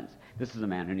 3-year-old twins. This is a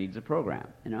man who needs a program,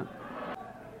 you know.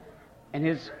 And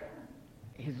his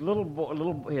little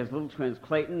twins,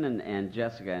 Clayton and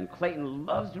Jessica, and Clayton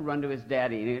loves to run to his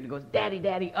daddy, and he goes, "Daddy,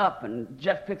 Daddy, up!" And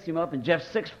Jeff picks him up, and Jeff's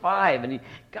 6'5", and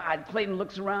Clayton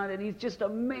looks around, and he's just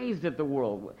amazed at the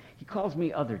world. He calls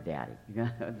me Other Daddy.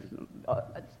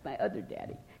 That's my other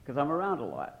daddy, because I'm around a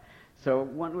lot. So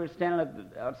when we were standing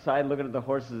outside looking at the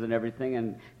horses and everything,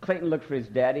 and Clayton looked for his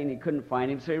daddy, and he couldn't find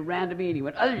him, so he ran to me, and he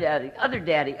went, "Other Daddy, Other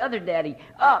Daddy, Other Daddy,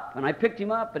 up!" And I picked him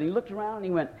up, and he looked around, and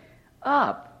he went,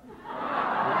 "Up!"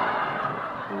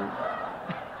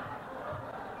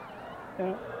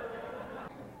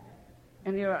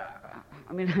 And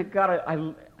I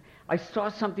mean, I saw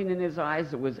something in his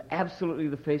eyes that was absolutely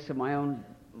the face of my own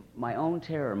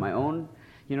terror, my own,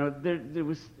 there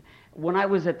was, when I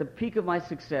was at the peak of my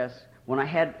success, when I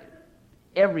had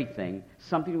everything,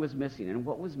 something was missing. And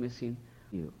what was missing?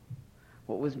 You.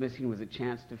 What was missing was a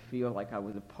chance to feel like I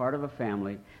was a part of a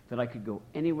family, that I could go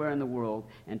anywhere in the world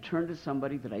and turn to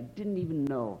somebody that I didn't even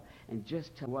know and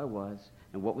just tell who I was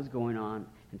and what was going on,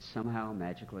 and somehow,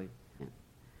 magically,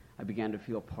 I began to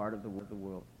feel part of the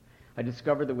world. I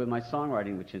discovered that with my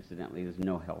songwriting, which incidentally is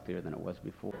no healthier than it was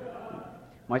before,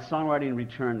 my songwriting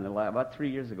returned. About 3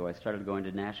 years ago, I started going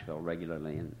to Nashville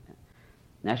regularly, and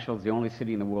Nashville's the only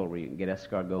city in the world where you can get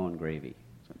escargot and gravy.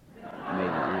 It's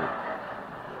amazing, yeah.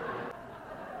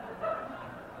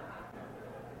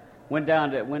 Went down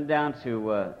to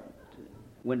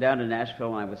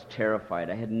Nashville, and I was terrified.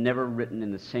 I had never written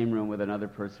in the same room with another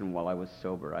person while I was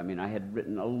sober. I mean, I had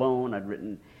written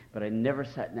alone, but I never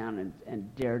sat down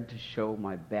and dared to show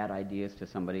my bad ideas to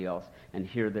somebody else and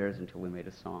hear theirs until we made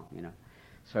a song,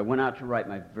 So I went out to write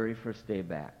my very first day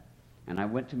back, and I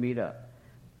went to meet up.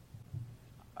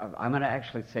 I'm going to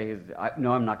actually say I'm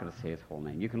not going to say his whole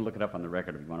name. You can look it up on the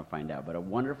record if you want to find out. But a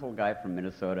wonderful guy from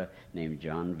Minnesota named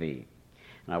John V.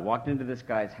 And I walked into this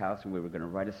guy's house, and we were going to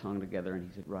write a song together, and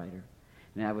he said, "Writer."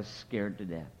 And I was scared to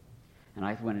death. And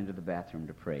I went into the bathroom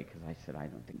to pray, because I said, "I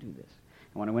don't think I can do this."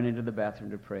 And when I went into the bathroom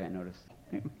to pray, I noticed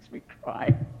it makes me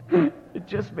cry. It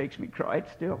just makes me cry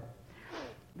still.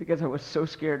 Because I was so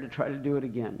scared to try to do it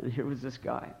again. And here was this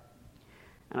guy.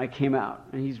 And I came out,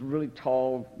 and he's really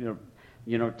tall,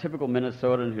 typical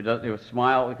Minnesotan who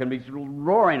smile, who can be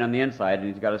roaring on the inside, and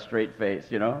he's got a straight face,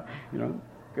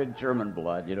 good German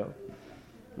blood,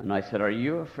 And I said, "Are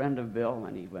you a friend of Bill?"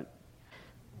 And he went,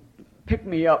 "Pick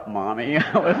me up, Mommy."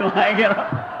 I was like,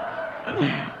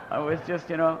 I was just,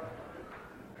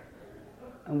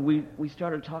 And we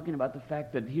started talking about the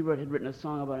fact that he had written a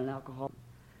song about an alcoholic.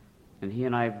 And he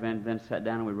and I then sat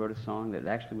down and we wrote a song that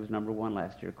actually was #1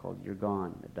 last year called "You're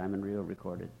Gone," that Diamond Rio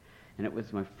recorded. And it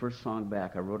was my first song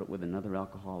back. I wrote it with another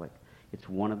alcoholic. It's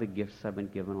one of the gifts I've been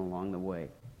given along the way.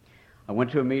 I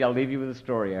went to a meeting. I'll leave you with a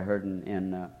story I heard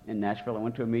in Nashville. I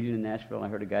went to a meeting in Nashville, and I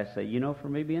heard a guy say, "For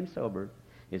me, being sober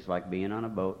is like being on a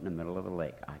boat in the middle of a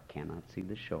lake. I cannot see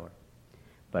the shore,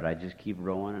 but I just keep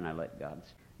rowing, and I let God."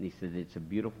 And he said, "It's a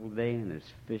beautiful day, and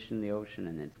there's fish in the ocean,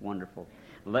 and it's wonderful.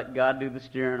 Let God do the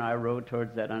steering. I row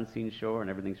towards that unseen shore, and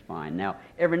everything's fine." Now,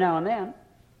 every now and then,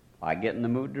 I get in the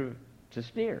mood to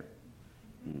steer.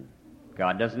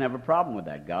 God doesn't have a problem with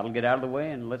that. God will get out of the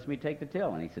way and lets me take the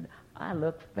till. And he said, "I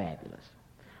look fabulous.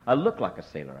 I look like a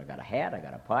sailor. I got a hat, I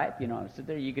got a pipe, I sit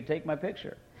there, you could take my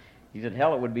picture." He said,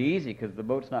 "Hell, it would be easy because the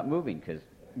boat's not moving because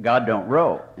God don't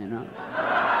row,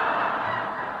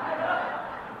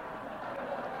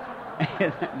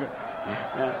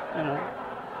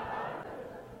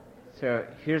 So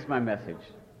here's my message.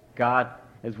 God,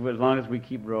 as long as we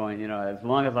keep rowing, as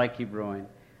long as I keep rowing,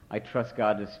 I trust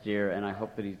God to steer, and I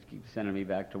hope that he keeps sending me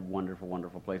back to wonderful,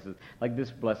 wonderful places, like this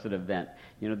blessed event.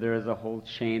 There is a whole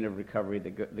chain of recovery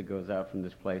that goes out from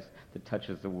this place that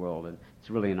touches the world, and it's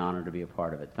really an honor to be a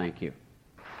part of it. Thank you.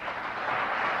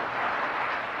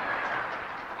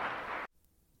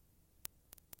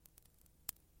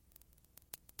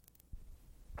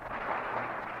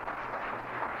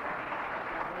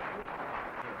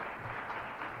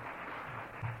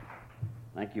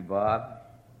 Thank you, Bob.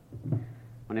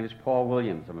 My name is Paul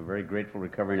Williams. I'm a very grateful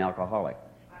recovering alcoholic.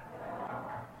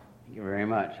 Thank you very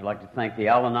much. I'd like to thank the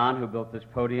Al-Anon who built this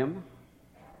podium,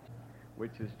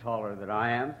 which is taller than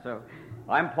I am. So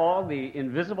I'm Paul, the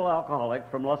invisible alcoholic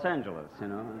from Los Angeles,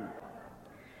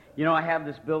 I have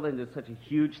this building that's such a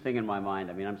huge thing in my mind.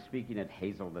 I mean, I'm speaking at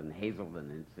Hazelden.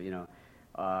 It's,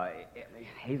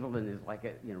 Hazelden is like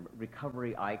a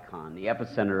recovery icon, the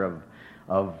epicenter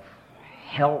of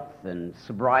health and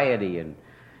sobriety. And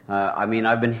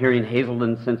I've been hearing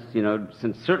Hazelden since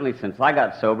I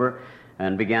got sober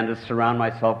and began to surround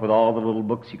myself with all the little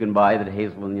books you can buy that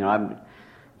Hazelden,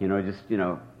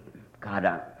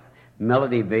 God,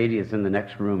 Melody Beatty is in the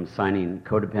next room signing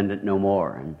Codependent No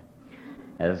More. And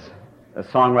as a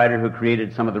songwriter who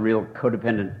created some of the real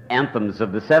codependent anthems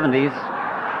of the 70s,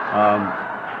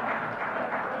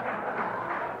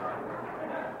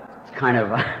 it's kind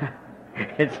of,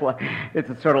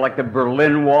 it's sort of like the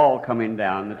Berlin Wall coming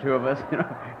down, the two of us,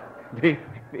 being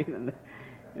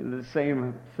in the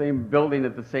same building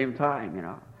at the same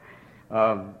time,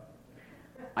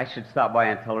 I should stop by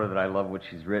and tell her that I love what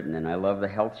she's written, and I love the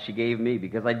health she gave me,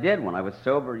 because I did when I was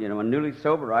sober. When newly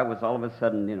sober, I was all of a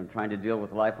sudden, trying to deal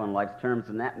with life on life's terms,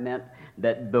 and that meant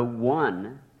that the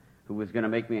one who was going to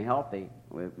make me healthy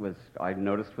I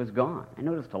noticed was gone. I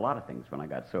noticed a lot of things when I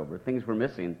got sober. Things were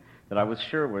missing that I was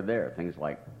sure were there. Things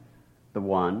like the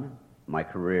one, my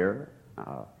career,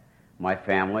 my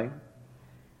family,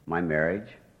 my marriage,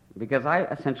 because I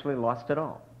essentially lost it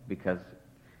all, because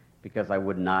I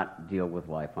would not deal with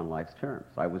life on life's terms.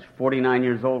 I was 49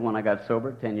 years old when I got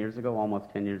sober, 10 years ago,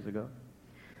 almost 10 years ago.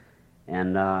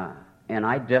 And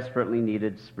I desperately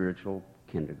needed spiritual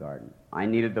kindergarten. I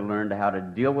needed to learn how to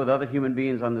deal with other human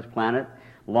beings on this planet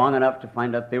long enough to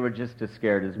find out they were just as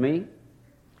scared as me.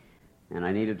 And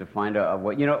I needed to find out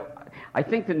what, I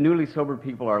think that newly sober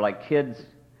people are like kids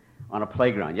on a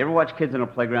playground. You ever watch kids on a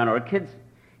playground, or kids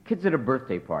at a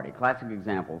birthday party? Classic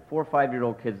example, 4 or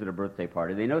 5-year-old kids at a birthday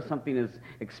party. They know something is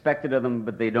expected of them,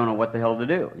 but they don't know what the hell to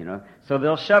do, So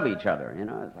they'll shove each other,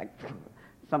 It's like,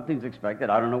 something's expected,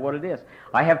 I don't know what it is.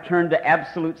 I have turned to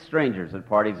absolute strangers at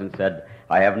parties and said,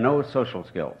 I have no social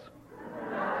skills.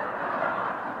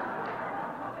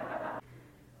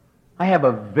 I have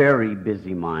a very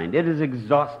busy mind. It is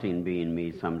exhausting being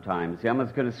me sometimes. I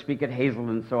was going to speak at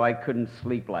Hazelden, so I couldn't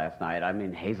sleep last night. I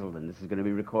mean, Hazelden, this is going to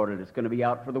be recorded. It's going to be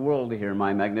out for the world to hear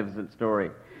my magnificent story.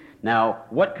 Now,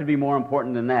 what could be more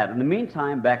important than that? In the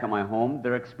meantime, back at my home,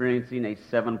 they're experiencing a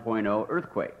 7.0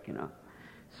 earthquake,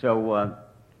 So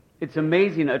it's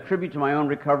amazing, a tribute to my own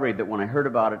recovery, that when I heard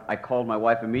about it, I called my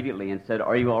wife immediately and said,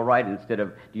 are you all right? Instead of,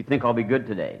 do you think I'll be good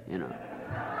today?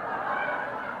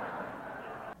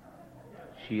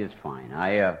 She is fine.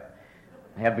 I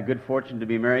have the good fortune to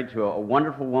be married to a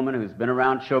wonderful woman who's been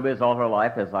around showbiz all her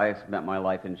life, as I spent my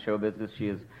life in show business. She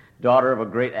is daughter of a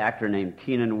great actor named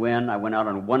Keenan Wynn. I went out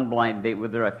on one blind date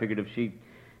with her. I figured if she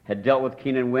had dealt with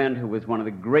Keenan Wynn, who was one of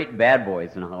the great bad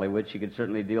boys in Hollywood, she could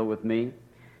certainly deal with me.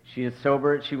 She is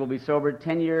sober. She will be sober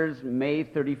 10 years, May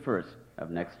 31st of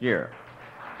next year.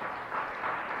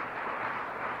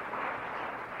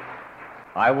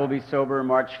 I will be sober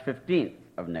March 15th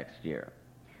of next year.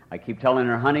 I keep telling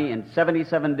her, honey, in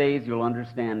 77 days you'll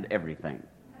understand everything.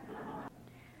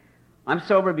 I'm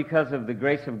sober because of the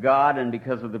grace of God and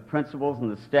because of the principles and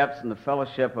the steps and the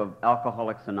fellowship of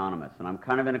Alcoholics Anonymous. And I'm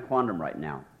kind of in a quandrum right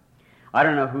now. I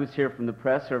don't know who's here from the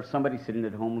press, or if somebody sitting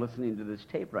at home listening to this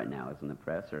tape right now is in the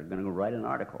press or going to go write an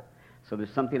article. So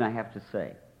there's something I have to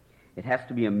say. It has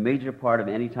to be a major part of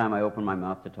any time I open my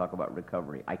mouth to talk about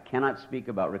recovery. I cannot speak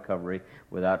about recovery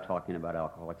without talking about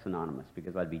Alcoholics Anonymous,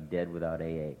 because I'd be dead without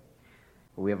AA.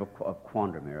 But we have a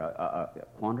quandrum here. A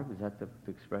quandrum, is that the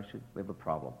expression? We have a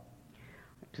problem.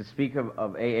 To speak of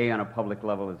AA on a public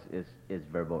level is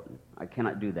verboten. I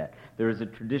cannot do that. There is a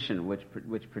tradition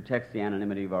which protects the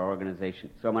anonymity of our organization.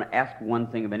 So I'm going to ask one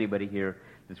thing of anybody here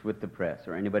that's with the press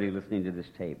or anybody listening to this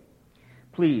tape.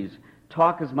 Please,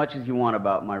 talk as much as you want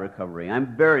about my recovery.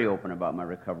 I'm very open about my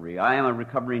recovery. I am a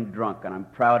recovering drunk, and I'm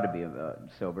proud to be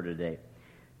sober today.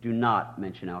 Do not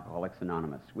mention Alcoholics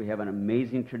Anonymous. We have an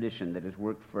amazing tradition that has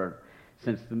worked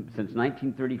since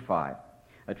 1935.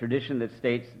 A tradition that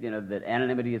states, that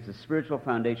anonymity is the spiritual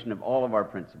foundation of all of our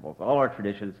principles, all our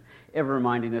traditions, ever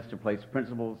reminding us to place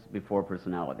principles before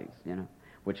personalities,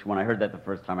 Which, when I heard that the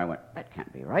first time, I went, that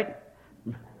can't be right.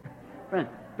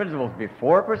 Principles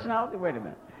before personality? Wait a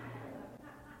minute.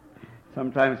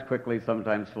 Sometimes quickly,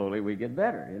 sometimes slowly, we get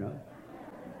better,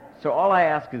 So all I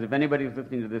ask is, if anybody's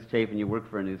listening to this tape and you work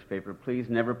for a newspaper, please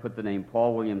never put the name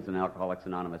Paul Williams and Alcoholics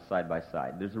Anonymous side by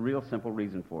side. There's a real simple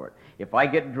reason for it. If I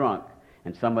get drunk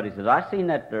and somebody says, I seen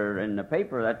that there in the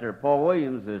paper, that there Paul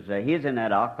Williams he's in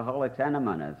that Alcoholics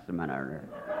Anonymous seminar,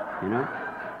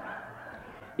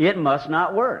 it must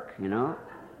not work,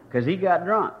 because he got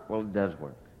drunk. Well, it does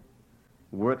work.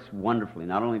 It works wonderfully,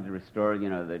 not only to restore,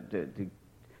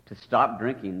 to stop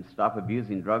drinking, stop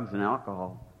abusing drugs and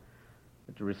alcohol,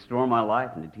 but to restore my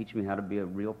life and to teach me how to be a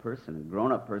real person, a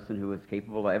grown-up person who is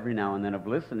capable every now and then of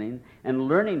listening and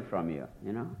learning from you,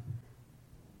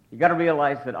 You got to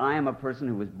realize that I am a person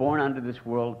who was born onto this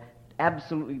world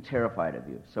absolutely terrified of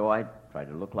you. So I try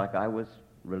to look like I was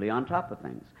really on top of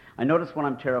things. I notice when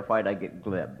I'm terrified, I get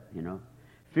glib,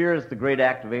 Fear is the great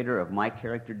activator of my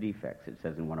character defects, it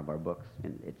says in one of our books,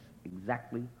 and it's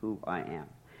exactly who I am.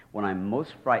 When I'm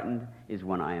most frightened is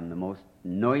when I am the most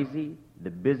noisy, the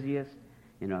busiest,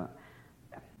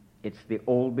 It's the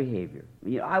old behavior.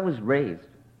 I was raised,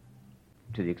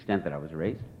 to the extent that I was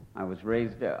raised,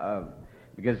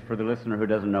 because for the listener who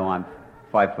doesn't know, I'm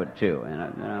 5'2", and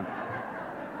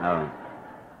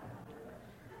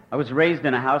I was raised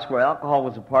in a house where alcohol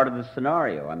was a part of the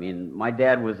scenario. I mean, my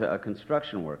dad was a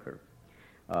construction worker,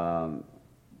 and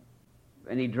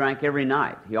he drank every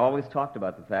night. He always talked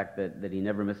about the fact that he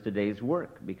never missed a day's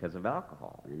work because of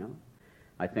alcohol,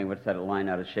 I think, what's that line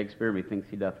out of Shakespeare? Methinks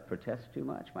he doth protest too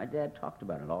much. My dad talked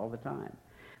about it all the time.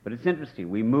 But it's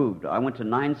interesting. We moved. I went to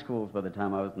 9 schools by the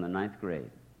time I was in the 9th grade.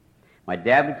 My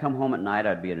dad would come home at night.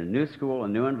 I'd be in a new school, a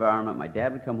new environment. My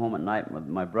dad would come home at night.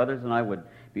 My brothers and I would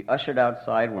be ushered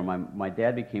outside where my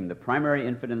dad became the primary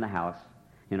infant in the house.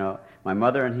 My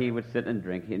mother and he would sit and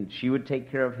drink, and she would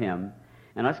take care of him.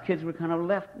 And us kids were kind of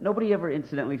left. Nobody ever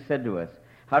incidentally said to us,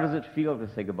 how does it feel to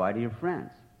say goodbye to your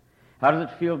friends? How does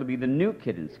it feel to be the new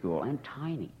kid in school? I'm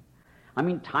tiny. I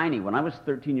mean tiny. When I was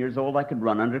 13 years old, I could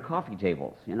run under coffee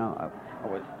tables. I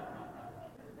was.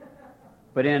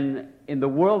 But in the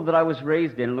world that I was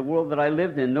raised in the world that I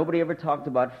lived in, nobody ever talked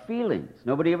about feelings.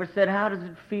 Nobody ever said, how does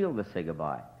it feel to say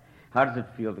goodbye? How does it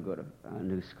feel to go to a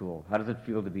new school? How does it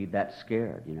feel to be that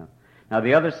scared, Now,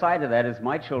 the other side of that is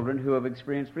my children who have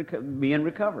experienced me in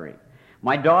recovery.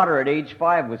 My daughter at age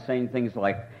 5 was saying things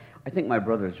like, I think my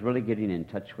brother is really getting in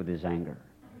touch with his anger.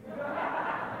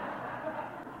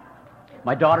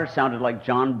 My daughter sounded like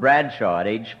John Bradshaw at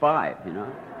age 5,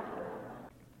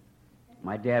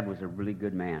 My dad was a really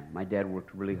good man. My dad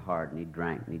worked really hard, and he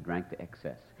drank to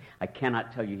excess. I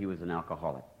cannot tell you he was an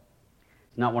alcoholic.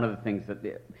 It's not one of the things that...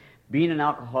 being an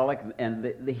alcoholic and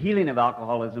the healing of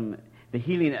alcoholism,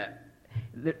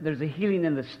 there's a healing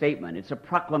in the statement. It's a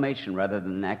proclamation rather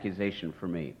than an accusation for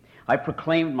me. I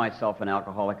proclaimed myself an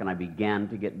alcoholic, and I began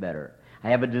to get better. I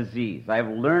have a disease. I have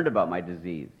learned about my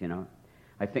disease,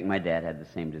 I think my dad had the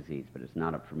same disease, but it's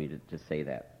not up for me to say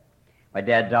that. My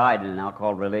dad died in an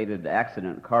alcohol-related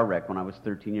accident, a car wreck, when I was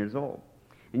 13 years old.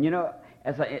 And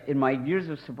in my years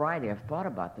of sobriety, I've thought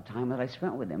about the time that I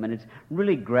spent with him, and it's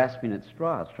really grasping at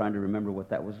straws, trying to remember what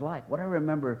that was like. What I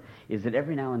remember is that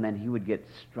every now and then he would get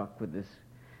struck with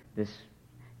this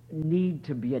need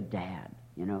to be a dad,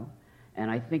 And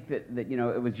I think that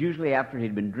it was usually after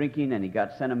he'd been drinking and he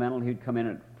got sentimental. He'd come in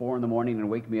at 4 in the morning and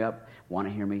wake me up, want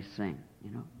to hear me sing,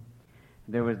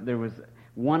 There was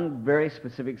one very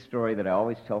specific story that I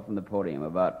always tell from the podium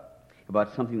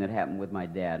about something that happened with my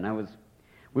dad. And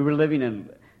we were living in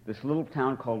this little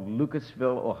town called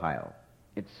Lucasville, Ohio.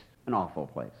 It's an awful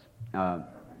place.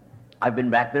 I've been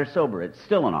back there sober. It's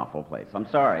still an awful place. I'm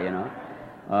sorry,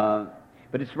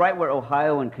 But it's right where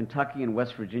Ohio and Kentucky and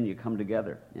West Virginia come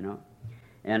together,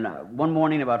 And one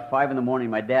morning, about 5 in the morning,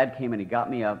 my dad came and he got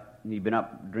me up, and he'd been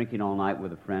up drinking all night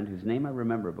with a friend whose name I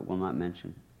remember but will not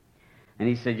mention. And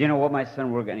he said, you know what, my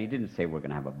son, and he didn't say we're going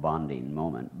to have a bonding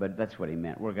moment, but that's what he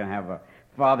meant. We're going to have a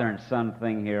father and son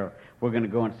thing here. We're going to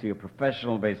go and see a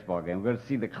professional baseball game. We're going to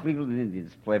see the Cleveland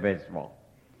Indians play baseball.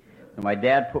 So my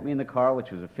dad put me in the car,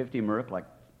 which was a 50 Merc, like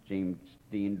James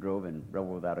Dean drove in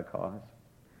Rebel Without a Cause.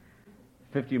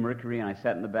 50 Mercury, and I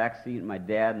sat in the back seat, and my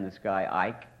dad and this guy,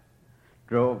 Ike,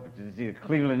 drove to see the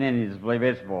Cleveland Indians play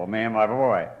baseball, man, my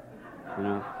boy,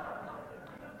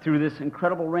 through this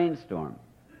incredible rainstorm.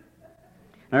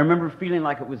 And I remember feeling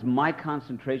like it was my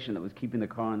concentration that was keeping the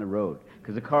car on the road,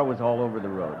 because the car was all over the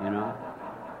road, And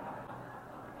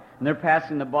they're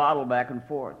passing the bottle back and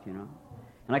forth, And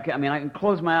I can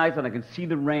close my eyes and I can see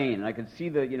the rain, and I can see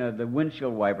the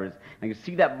windshield wipers, and I can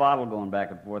see that bottle going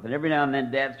back and forth, and every now and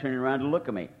then Dad's turning around to look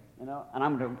at me, And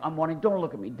I'm wanting, don't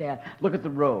look at me, Dad, look at the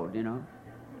road, We're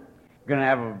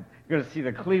going to see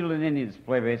the Cleveland Indians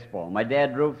play baseball. My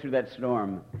dad drove through that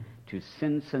storm to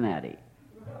Cincinnati.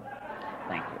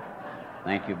 Thank you.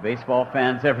 Thank you. Baseball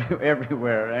fans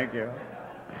everywhere. Thank you.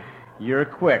 You're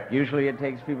quick. Usually it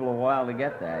takes people a while to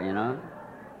get there,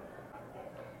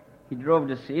 He drove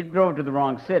to the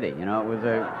wrong city, It was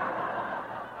a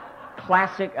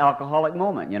classic alcoholic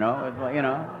moment, It was like,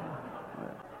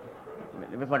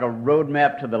 It was like a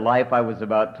roadmap to the life I was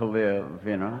about to live,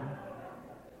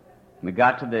 We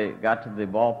got to the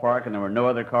ballpark, and there were no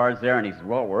other cars there, and he said,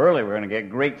 well, we're early. We're going to get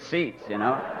great seats,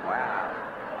 Wow.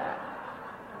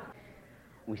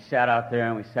 We sat out there,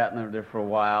 and we sat there for a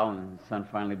while, and the sun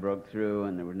finally broke through,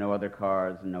 and there were no other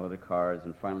cars,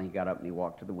 and finally he got up and he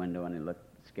walked to the window, and he looked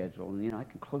at the schedule, and, I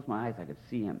could close my eyes, I could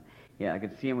see him. Yeah, I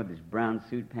could see him with his brown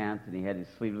suit pants, and he had his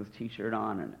sleeveless T-shirt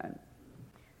on, and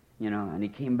and he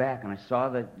came back, and I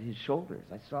saw his shoulders.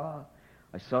 I saw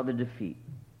the defeat.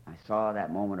 I saw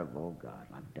that moment of, oh, God,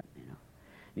 I'm done, And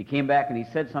he came back, and he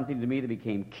said something to me that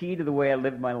became key to the way I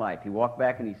lived my life. He walked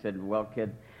back, and he said, well,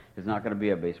 kid, there's not going to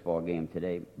be a baseball game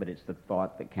today, but it's the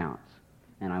thought that counts.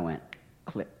 And I went,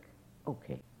 click.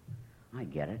 Okay, I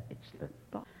get it. It's the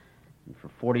thought. And for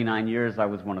 49 years, I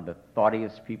was one of the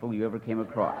thoughtiest people you ever came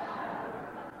across.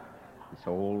 This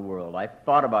whole world. I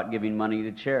thought about giving money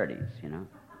to charities,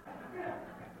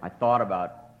 I thought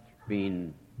about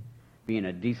being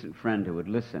a decent friend who would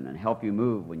listen and help you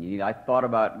move when you need. I thought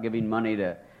about giving money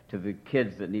to the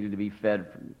kids that needed to be fed.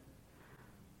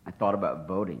 I thought about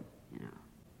voting,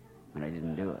 but I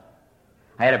didn't do it.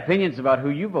 I had opinions about who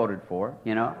you voted for,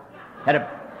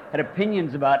 Had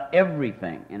opinions about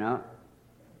everything,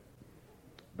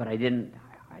 But I didn't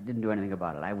do anything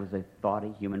about it. I was a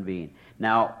thoughty human being.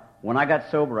 Now, when I got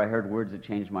sober, I heard words that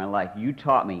changed my life. You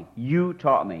taught me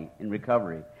in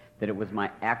recovery that it was my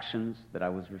actions that I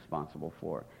was responsible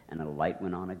for. And a light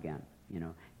went on again, It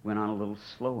went on a little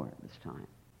slower this time.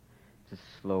 It's a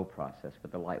slow process,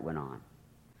 but the light went on.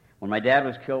 When my dad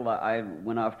was killed, I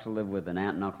went off to live with an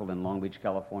aunt and uncle in Long Beach,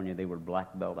 California. They were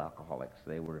black belt alcoholics.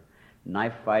 They were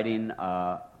knife fighting.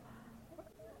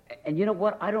 And you know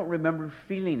what? I don't remember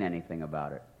feeling anything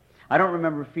about it. I don't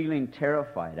remember feeling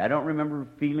terrified. I don't remember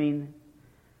feeling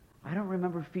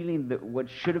what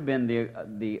should have been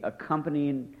the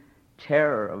accompanying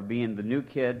terror of being the new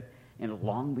kid in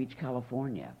Long Beach,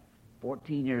 California,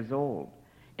 14 years old.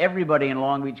 Everybody in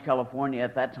Long Beach, California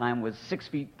at that time was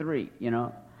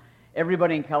 6'3",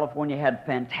 Everybody in California had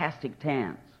fantastic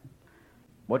tans.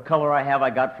 What color I have, I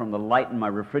got from the light in my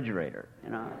refrigerator,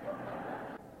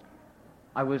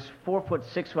 I was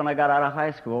 4'6" when I got out of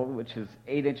high school, which is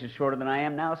 8 inches shorter than I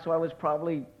am now, so I was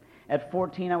probably, at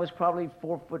 14, I was probably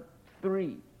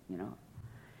 4'3",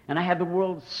 And I had the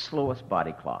world's slowest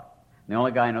body clock. The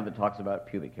only guy I know that talks about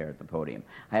pubic hair at the podium.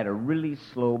 I had a really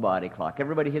slow body clock.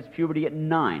 Everybody hits puberty at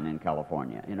 9 in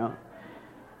California,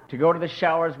 To go to the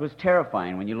showers was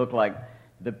terrifying when you look like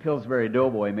the Pillsbury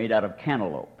Doughboy made out of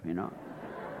cantaloupe,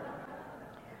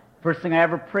 First thing I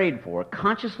ever prayed for,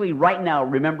 consciously right now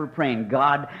remember praying,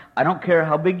 God, I don't care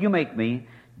how big you make me,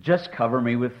 just cover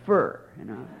me with fur,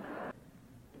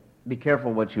 Be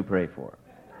careful what you pray for.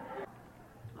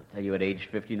 I'll tell you, at age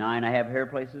 59, I have hair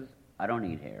places. I don't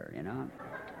need hair,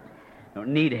 Don't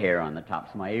need hair on the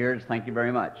tops of my ears, thank you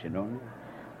very much,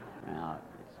 Now,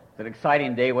 it's an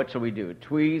exciting day. What shall we do,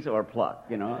 tweeze or pluck,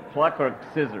 Pluck or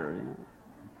scissor,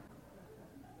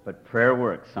 But prayer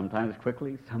works, sometimes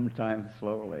quickly, sometimes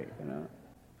slowly,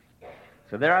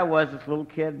 So there I was, this little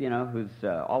kid, who's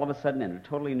all of a sudden in a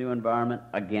totally new environment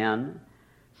again,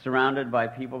 surrounded by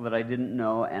people that I didn't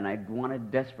know, and I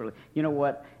wanted desperately. You know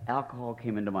what? Alcohol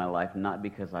came into my life not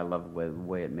because I loved the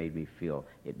way it made me feel.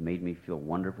 It made me feel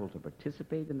wonderful to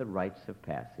participate in the rites of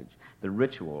passage, the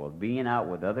ritual of being out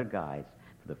with other guys.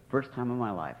 For the first time in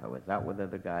my life, I was out with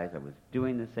other guys. I was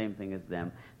doing the same thing as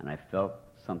them, and I felt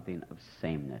something of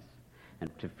sameness.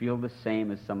 And to feel the same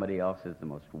as somebody else is the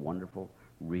most wonderful,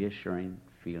 reassuring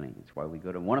feeling. It's why we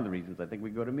go to, one of the reasons I think we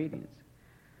go to meetings.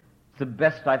 It's the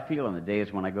best I feel on the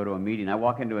days when I go to a meeting. I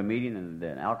walk into a meeting and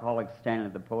an alcoholic's standing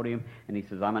at the podium and he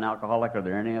says, I'm an alcoholic, are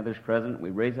there any others present? We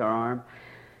raise our arm.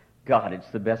 God, it's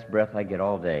the best breath I get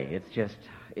all day. It's just,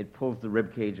 it pulls the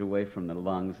rib cage away from the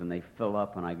lungs and they fill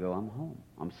up and I go, I'm home,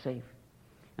 I'm safe.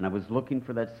 And I was looking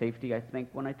for that safety, I think,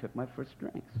 when I took my first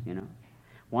drinks,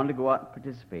 Wanted to go out and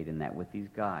participate in that with these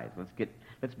guys.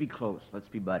 Let's be close, let's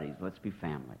be buddies, let's be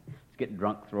family. Let's get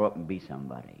drunk, throw up, and be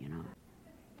somebody,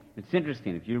 It's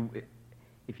interesting,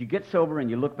 if you get sober and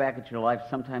you look back at your life,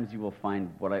 sometimes you will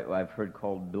find what I've heard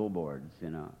called billboards,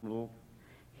 little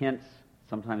hints,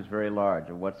 sometimes very large,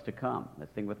 of what's to come.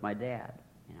 That thing with my dad,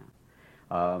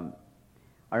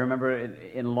 I remember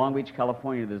in Long Beach,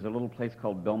 California, there's a little place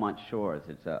called Belmont Shores.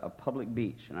 It's a public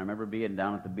beach, and I remember being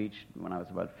down at the beach when I was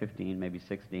about 15, maybe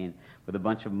 16, with a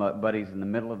bunch of buddies in the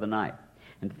middle of the night,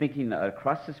 and thinking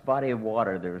across this body of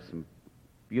water there were some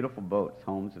beautiful boats,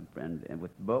 homes and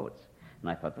with boats,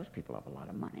 and I thought, those people have a lot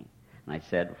of money. And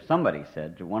somebody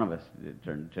said to one of us,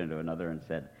 turned to another and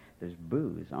said, there's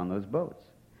booze on those boats.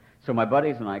 So my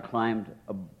buddies and I climbed,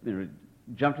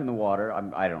 jumped in the water.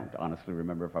 I don't honestly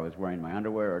remember if I was wearing my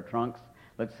underwear or trunks.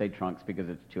 Let's say trunks because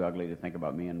it's too ugly to think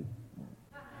about me in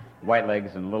white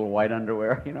legs and little white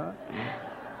underwear,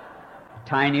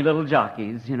 Tiny little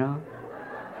jockeys,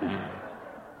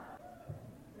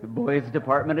 The boys'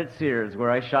 department at Sears,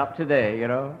 where I shop today,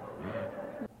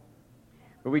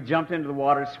 But we jumped into the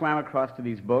water, swam across to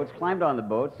these boats, climbed on the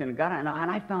boats, and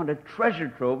I found a treasure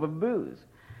trove of booze.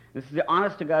 This is the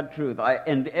honest-to-God truth.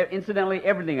 Incidentally,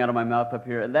 everything out of my mouth up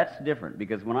here, and that's different,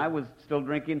 because when I was still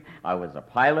drinking, I was a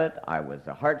pilot, I was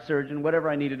a heart surgeon, whatever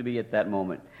I needed to be at that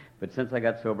moment. But since I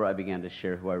got sober, I began to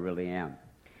share who I really am.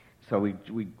 So we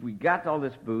got all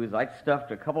this booze. I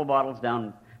stuffed a couple bottles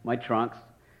down my trunks.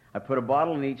 I put a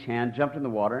bottle in each hand, jumped in the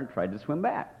water, and tried to swim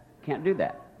back. Can't do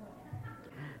that.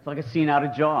 It's like a scene out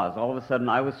of Jaws. All of a sudden,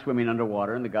 I was swimming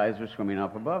underwater, and the guys were swimming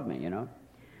up above me, you know.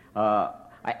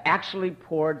 I actually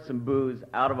poured some booze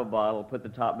out of a bottle, put the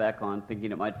top back on,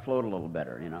 thinking it might float a little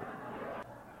better, you know.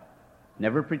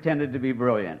 Never pretended to be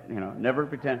brilliant, you know, never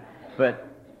pretend. But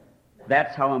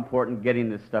that's how important getting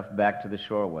this stuff back to the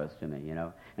shore was to me, you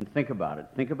know. And think about it.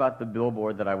 Think about the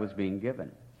billboard that I was being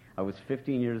given. I was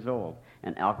 15 years old,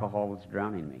 and alcohol was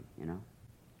drowning me, you know.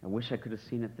 I wish I could have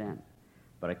seen it then,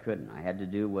 but I couldn't. I had to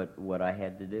do what I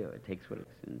had to do. It takes what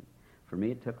it's, and for me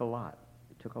it took a lot.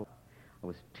 It took a lot. I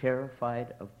was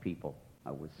terrified of people.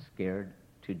 I was scared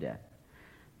to death.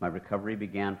 My recovery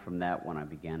began from that when I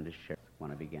began to share,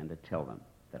 when I began to tell them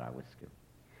that I was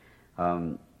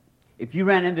scared. If you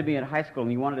ran into me in high school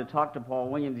and you wanted to talk to Paul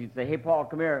Williams, you'd say, "Hey, Paul,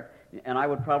 come here," and I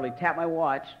would probably tap my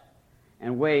watch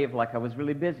and wave like I was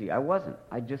really busy. I wasn't.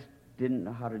 I just didn't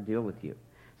know how to deal with you.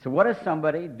 So what does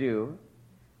somebody do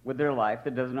with their life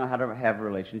that doesn't know how to have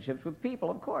relationships with people?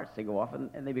 Of course, they go off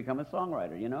and they become a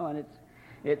songwriter, you know, and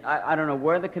I don't know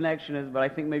where the connection is, but I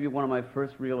think maybe one of my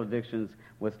first real addictions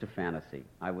was to fantasy.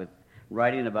 I was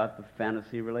writing about the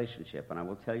fantasy relationship, and I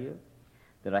will tell you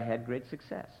that I had great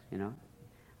success, you know.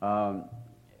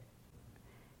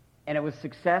 And it was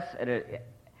success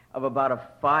of about a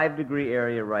 5-degree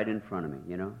area right in front of me,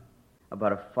 you know,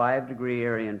 about a 5-degree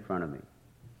area in front of me.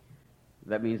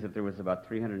 That means that there was about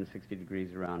 360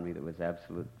 degrees around me that was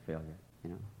absolute failure,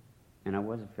 you know. And I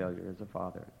was a failure as a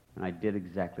father, and I did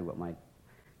exactly what my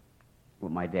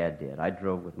dad did. I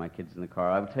drove with my kids in the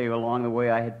car. I would tell you along the way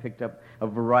I had picked up a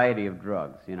variety of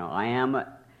drugs. You know, I am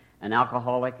an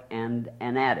alcoholic and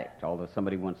an addict, although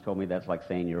somebody once told me that's like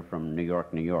saying you're from New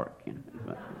York, New York. You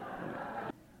know.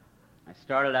 I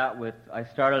started out with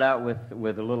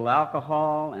a little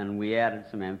alcohol, and we added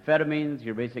some amphetamines,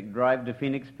 your basic Drive to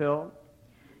Phoenix pill.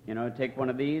 You know, take one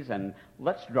of these and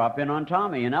let's drop in on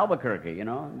Tommy in Albuquerque, you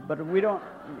know. But we don't,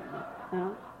 you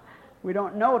know. We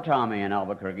don't know Tommy in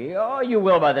Albuquerque. Oh, you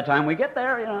will by the time we get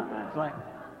there, you know. It's like,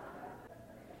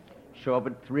 show up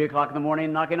at 3 o'clock in the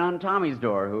morning knocking on Tommy's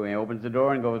door, who opens the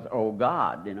door and goes, "Oh,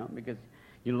 God," you know, because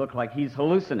you look like he's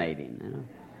hallucinating, you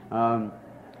know.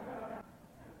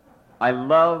 I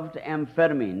loved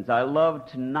amphetamines. I loved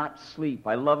to not sleep.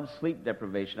 I loved sleep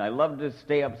deprivation. I loved to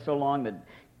stay up so long that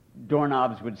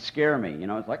doorknobs would scare me, you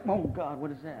know. It's like, "Oh, God, what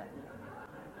is that?"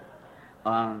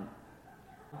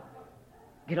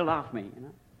 Get it off me, you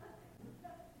know.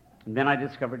 And then I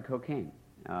discovered cocaine.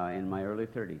 In my early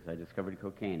 30s, I discovered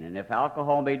cocaine. And if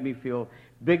alcohol made me feel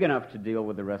big enough to deal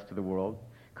with the rest of the world,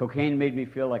 cocaine made me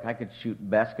feel like I could shoot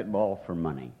basketball for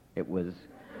money. It was...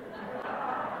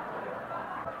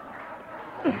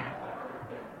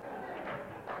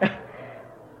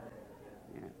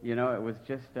 You know, it was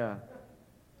just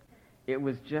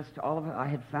all of it. I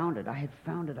had found it. I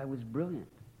was brilliant.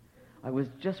 I was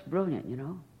just brilliant, you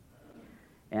know.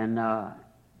 And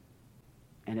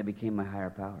it became my higher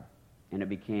power. And it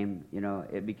became, you know,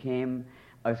 it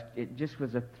just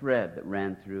was a thread that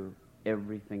ran through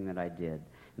everything that I did.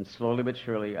 And slowly but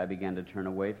surely, I began to turn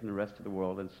away from the rest of the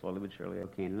world, and slowly but surely,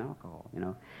 cocaine and alcohol, you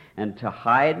know. And to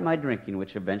hide my drinking,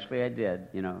 which eventually I did,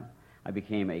 you know, I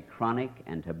became a chronic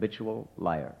and habitual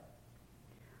liar.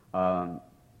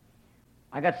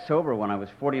 I got sober when I was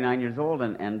 49 years old,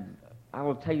 and I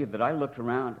will tell you that I looked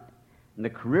around, and the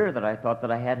career that I thought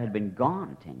that I had been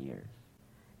gone 10 years,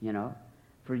 you know.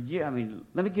 For years, I mean,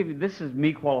 let me give you, this is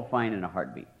me qualifying in a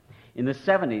heartbeat. In the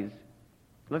 70s,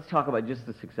 let's talk about just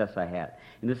the success I had.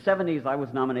 In the 70s, I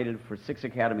was nominated for 6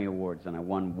 Academy Awards, and I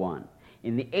won 1.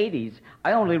 In the 80s,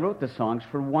 I only wrote the songs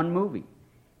for 1 movie,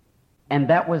 and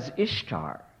that was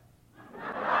Ishtar.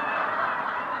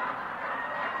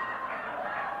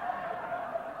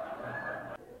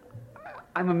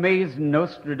 I'm amazed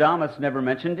Nostradamus never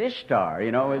mentioned Ishtar,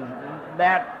 you know. Is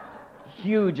that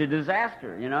huge a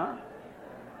disaster, you know?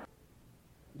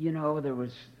 You know, there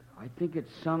was, I think at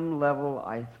some level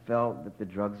I felt that the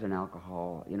drugs and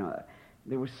alcohol, you know,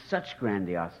 there was such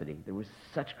grandiosity. There was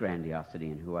such grandiosity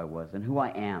in who I was and who I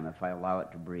am if I allow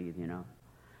it to breathe, you know.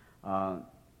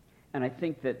 And I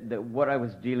think that what I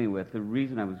was dealing with, the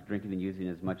reason I was drinking and using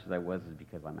as much as I was is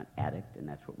because I'm an addict, and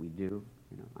that's what we do.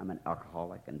 You know, I'm an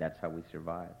alcoholic, and that's how we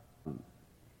survive.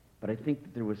 But I think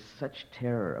that there was such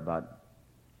terror about,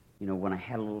 you know, when I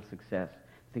had a little success,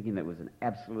 thinking that it was an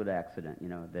absolute accident, you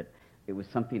know, that It was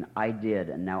something I did,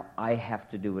 and now I have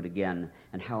to do it again.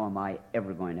 And how am I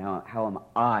ever going to, how am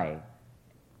I,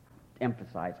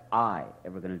 emphasize I,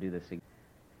 ever going to do this again?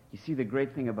 You see, the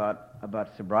great thing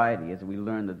about sobriety is we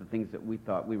learn that the things that we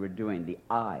thought we were doing, the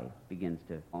I begins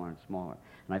to smaller and smaller.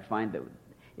 And I find that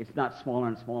it's not smaller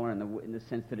and smaller in the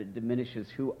sense that it diminishes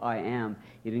who I am.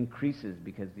 It increases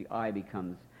because the I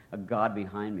becomes a God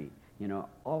behind me. You know,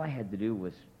 all I had to do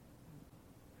was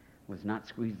not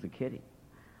squeeze the kitty.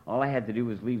 All I had to do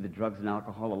was leave the drugs and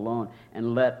alcohol alone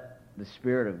and let the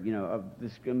spirit of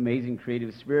this amazing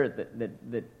creative spirit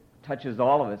that touches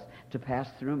all of us to pass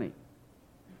through me.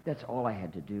 That's all I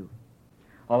had to do.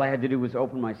 All I had to do was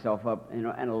open myself up, and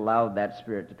allow that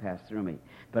spirit to pass through me.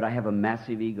 But I have a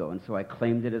massive ego, and so I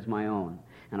claimed it as my own,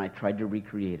 and I tried to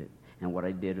recreate it. And what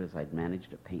I did was I managed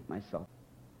to paint myself.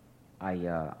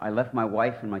 I left my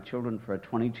wife and my children for a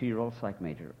 22-year-old psych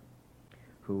major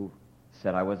who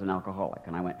said I was an alcoholic.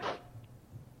 And I went,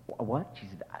 what? She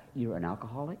said, you're an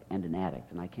alcoholic and an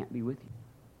addict, and I can't be with you.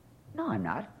 No, I'm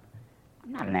not.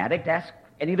 I'm not an addict. Ask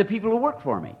any of the people who work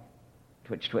for me.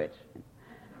 Twitch, twitch.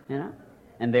 You know?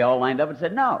 And they all lined up and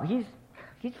said, no, he's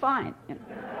fine. You know?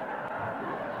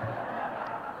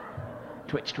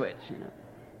 Twitch, twitch, you know.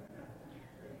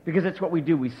 Because that's what we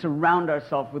do. We surround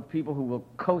ourselves with people who will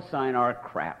co-sign our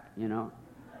crap, you know.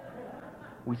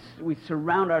 We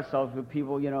surround ourselves with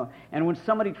people, you know, and when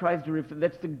somebody tries to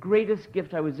that's the greatest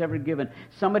gift I was ever given.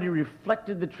 Somebody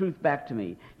reflected the truth back to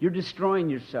me. You're destroying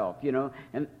yourself, you know,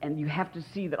 and you have to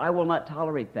see that I will not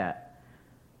tolerate that.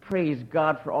 Praise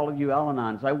God for all of you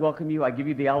Al-Anons. I welcome you. I give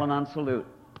you the Al-Anon salute,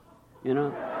 you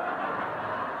know.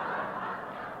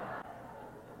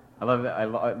 I love that. I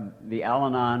love the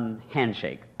Al-Anon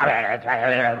handshake.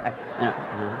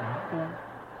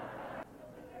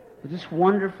 This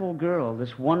wonderful girl,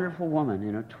 this wonderful woman,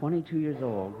 you know, 22 years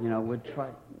old, you know, would try,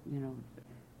 you know,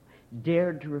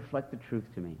 dared to reflect the truth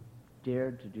to me,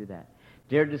 dared to do that,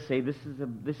 dared to say this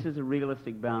is a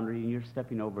realistic boundary and you're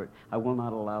stepping over it. I will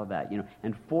not allow that, you know.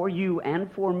 And for you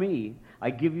and for me, I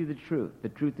give you the truth. The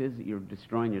truth is that you're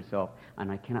destroying yourself,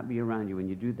 and I cannot be around you when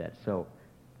you do that. So,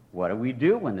 what do we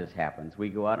do when this happens? We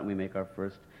go out and we make our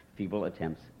first feeble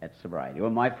attempts at sobriety. Well,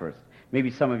 my first.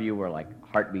 Maybe some of you were like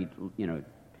heartbeat, you know.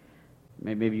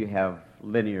 Maybe you have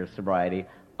linear sobriety.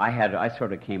 I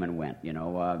sort of came and went, you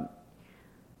know.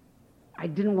 I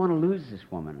didn't want to lose this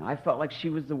woman. I felt like she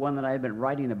was the one that I had been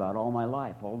writing about all my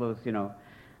life. All those, you know,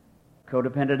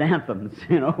 codependent anthems,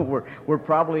 you know, were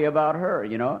probably about her,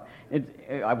 you know.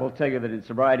 I will tell you that in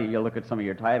sobriety, you look at some of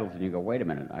your titles and you go, wait a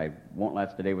minute, I won't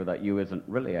last a day without you isn't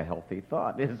really a healthy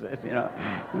thought, is it? You know,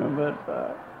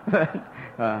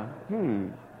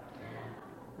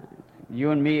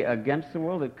 you and me against the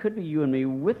world. It could be you and me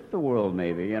with the world,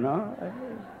 maybe, you know.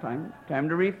 Time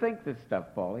to rethink this stuff,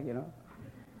 Paulie, you know.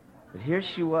 But here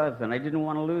she was, and I didn't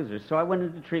want to lose her. So I went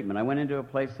into treatment. I went into a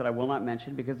place that I will not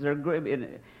mention because they're great.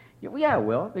 Yeah, I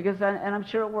will, because and I'm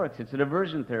sure it works. It's a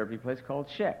diversion therapy place called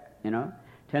Schick, you know.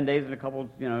 10 days and a couple,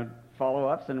 you know,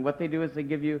 follow-ups. And what they do is they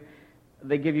give you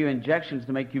injections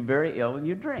to make you very ill, and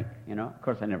you drink, you know. Of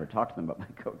course, I never talked to them about my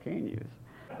cocaine use.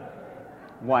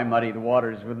 Why muddy the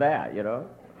waters with that, you know?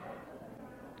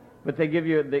 But they give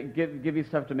you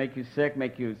stuff to make you sick,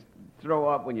 make you throw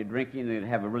up when you're drinking, and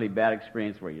have a really bad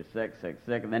experience where you're sick,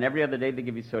 and then every other day they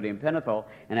give you sodium pentothal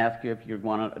and ask you if you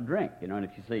want a drink, you know, and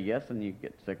if you say yes, then you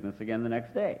get sickness again the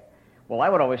next day. Well, I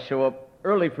would always show up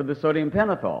early for the sodium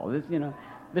pentothal. This, you know,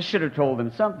 this should have told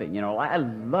them something, you know. I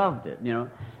loved it, you know.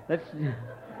 Let's, you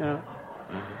know,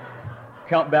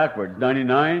 count backwards,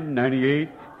 99, 98,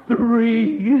 3,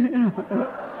 you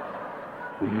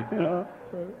know,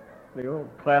 the old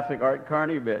classic Art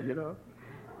Carney bit, you know.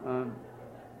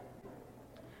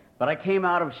 But I came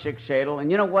out of Schick Shadel,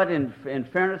 and you know what? In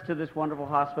fairness to this wonderful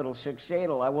hospital, Schick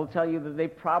Shadel, I will tell you that they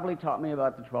probably taught me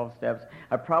about the 12 steps.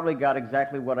 I probably got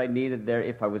exactly what I needed there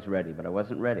if I was ready, but I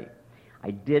wasn't ready.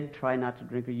 I did try not to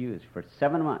drink or use. For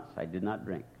 7 months, I did not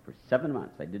drink. For 7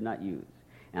 months, I did not use.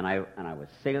 And I was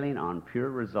sailing on pure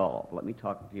resolve. Let me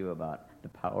talk to you about the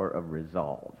power of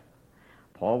resolve.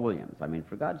 Paul Williams, I mean,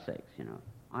 for God's sakes, you know,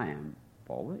 I am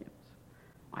Paul Williams.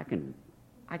 I can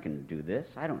do this.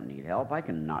 I don't need help. I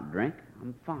can not drink.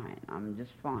 I'm fine. I'm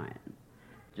just fine.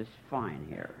 Just fine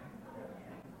here.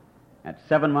 At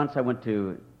 7 months, I went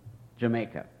to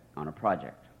Jamaica on a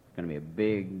project. It's going to be a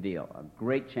big deal, a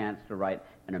great chance to write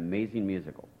an amazing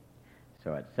musical.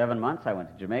 So at 7 months, I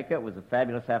went to Jamaica. It was a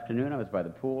fabulous afternoon. I was by the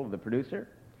pool of the producer,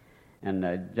 and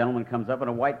a gentleman comes up in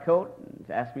a white coat and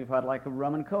asked me if I'd like a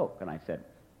rum and coke. And I said,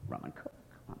 rum and coke?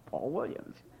 I'm Paul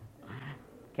Williams.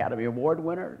 Academy Award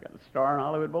winner, got a star on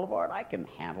Hollywood Boulevard. I can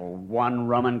handle one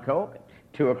rum and coke at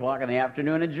 2 o'clock in the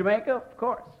afternoon in Jamaica, of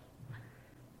course.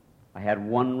 I had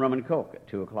one rum and coke at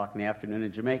 2 o'clock in the afternoon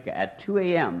in Jamaica. At 2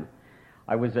 a.m.,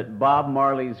 I was at Bob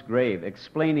Marley's grave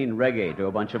explaining reggae to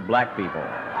a bunch of black people.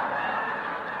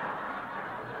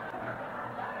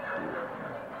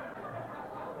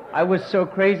 I was so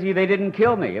crazy they didn't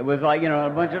kill me. It was like,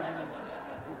 a bunch of...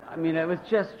 it was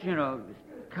just,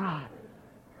 God.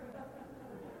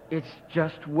 It's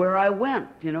just where I went,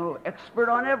 expert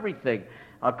on everything.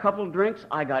 A couple drinks,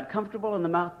 I got comfortable, and the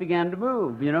mouth began to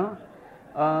move,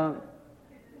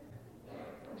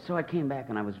 So I came back,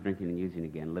 and I was drinking and using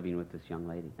again, living with this young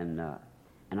lady, and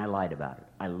I lied about it.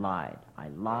 I lied,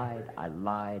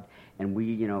 and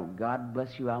we, God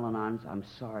bless you, Al-Anons, I'm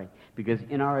sorry, because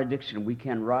in our addiction, we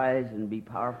can rise and be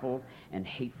powerful and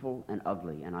hateful and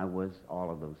ugly, and I was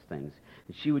all of those things.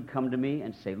 And she would come to me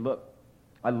and say, look,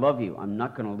 I love you. I'm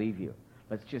not going to leave you.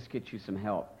 Let's just get you some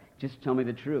help. Just tell me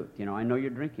the truth. I know you're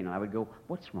drinking. And I would go,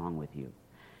 what's wrong with you?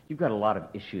 You've got a lot of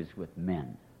issues with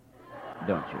men,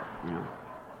 don't you?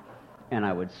 And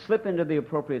I would slip into the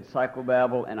appropriate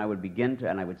psychobabble, and I would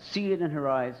and I would see it in her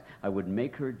eyes. I would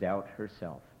make her doubt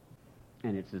herself.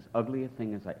 And it's as ugly a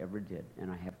thing as I ever did, and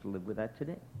I have to live with that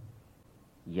today.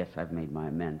 Yes, I've made my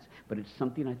amends, but it's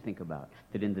something I think about,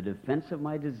 that in the defense of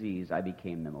my disease, I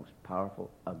became the most powerful,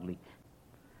 ugly.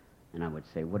 And I would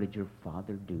say, what did your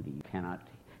father do to you? You cannot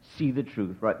see the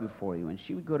truth right before you. And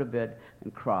she would go to bed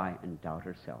and cry and doubt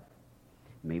herself.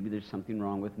 Maybe there's something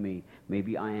wrong with me.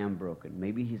 Maybe I am broken.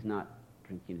 Maybe he's not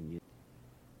drinking and using.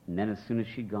 And then as soon as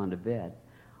she'd gone to bed,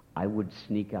 I would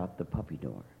sneak out the puppy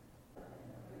door.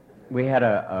 We had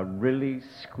a really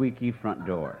squeaky front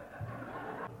door.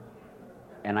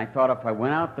 And I thought if I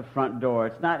went out the front door,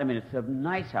 it's a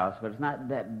nice house, but it's not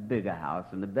that big a house.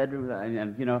 And the bedroom,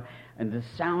 and the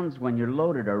sounds when you're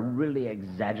loaded are really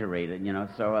exaggerated,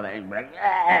 so they're like,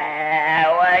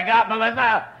 wake up,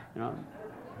 Melissa!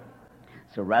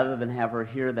 So rather than have her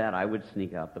hear that, I would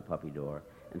sneak out the puppy door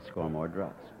and score more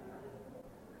drugs.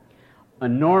 A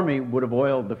normie would have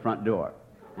oiled the front door,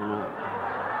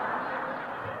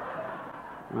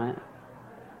 right?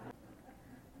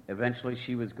 Eventually,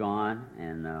 she was gone,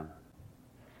 and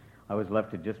I was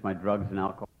left with just my drugs and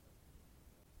alcohol.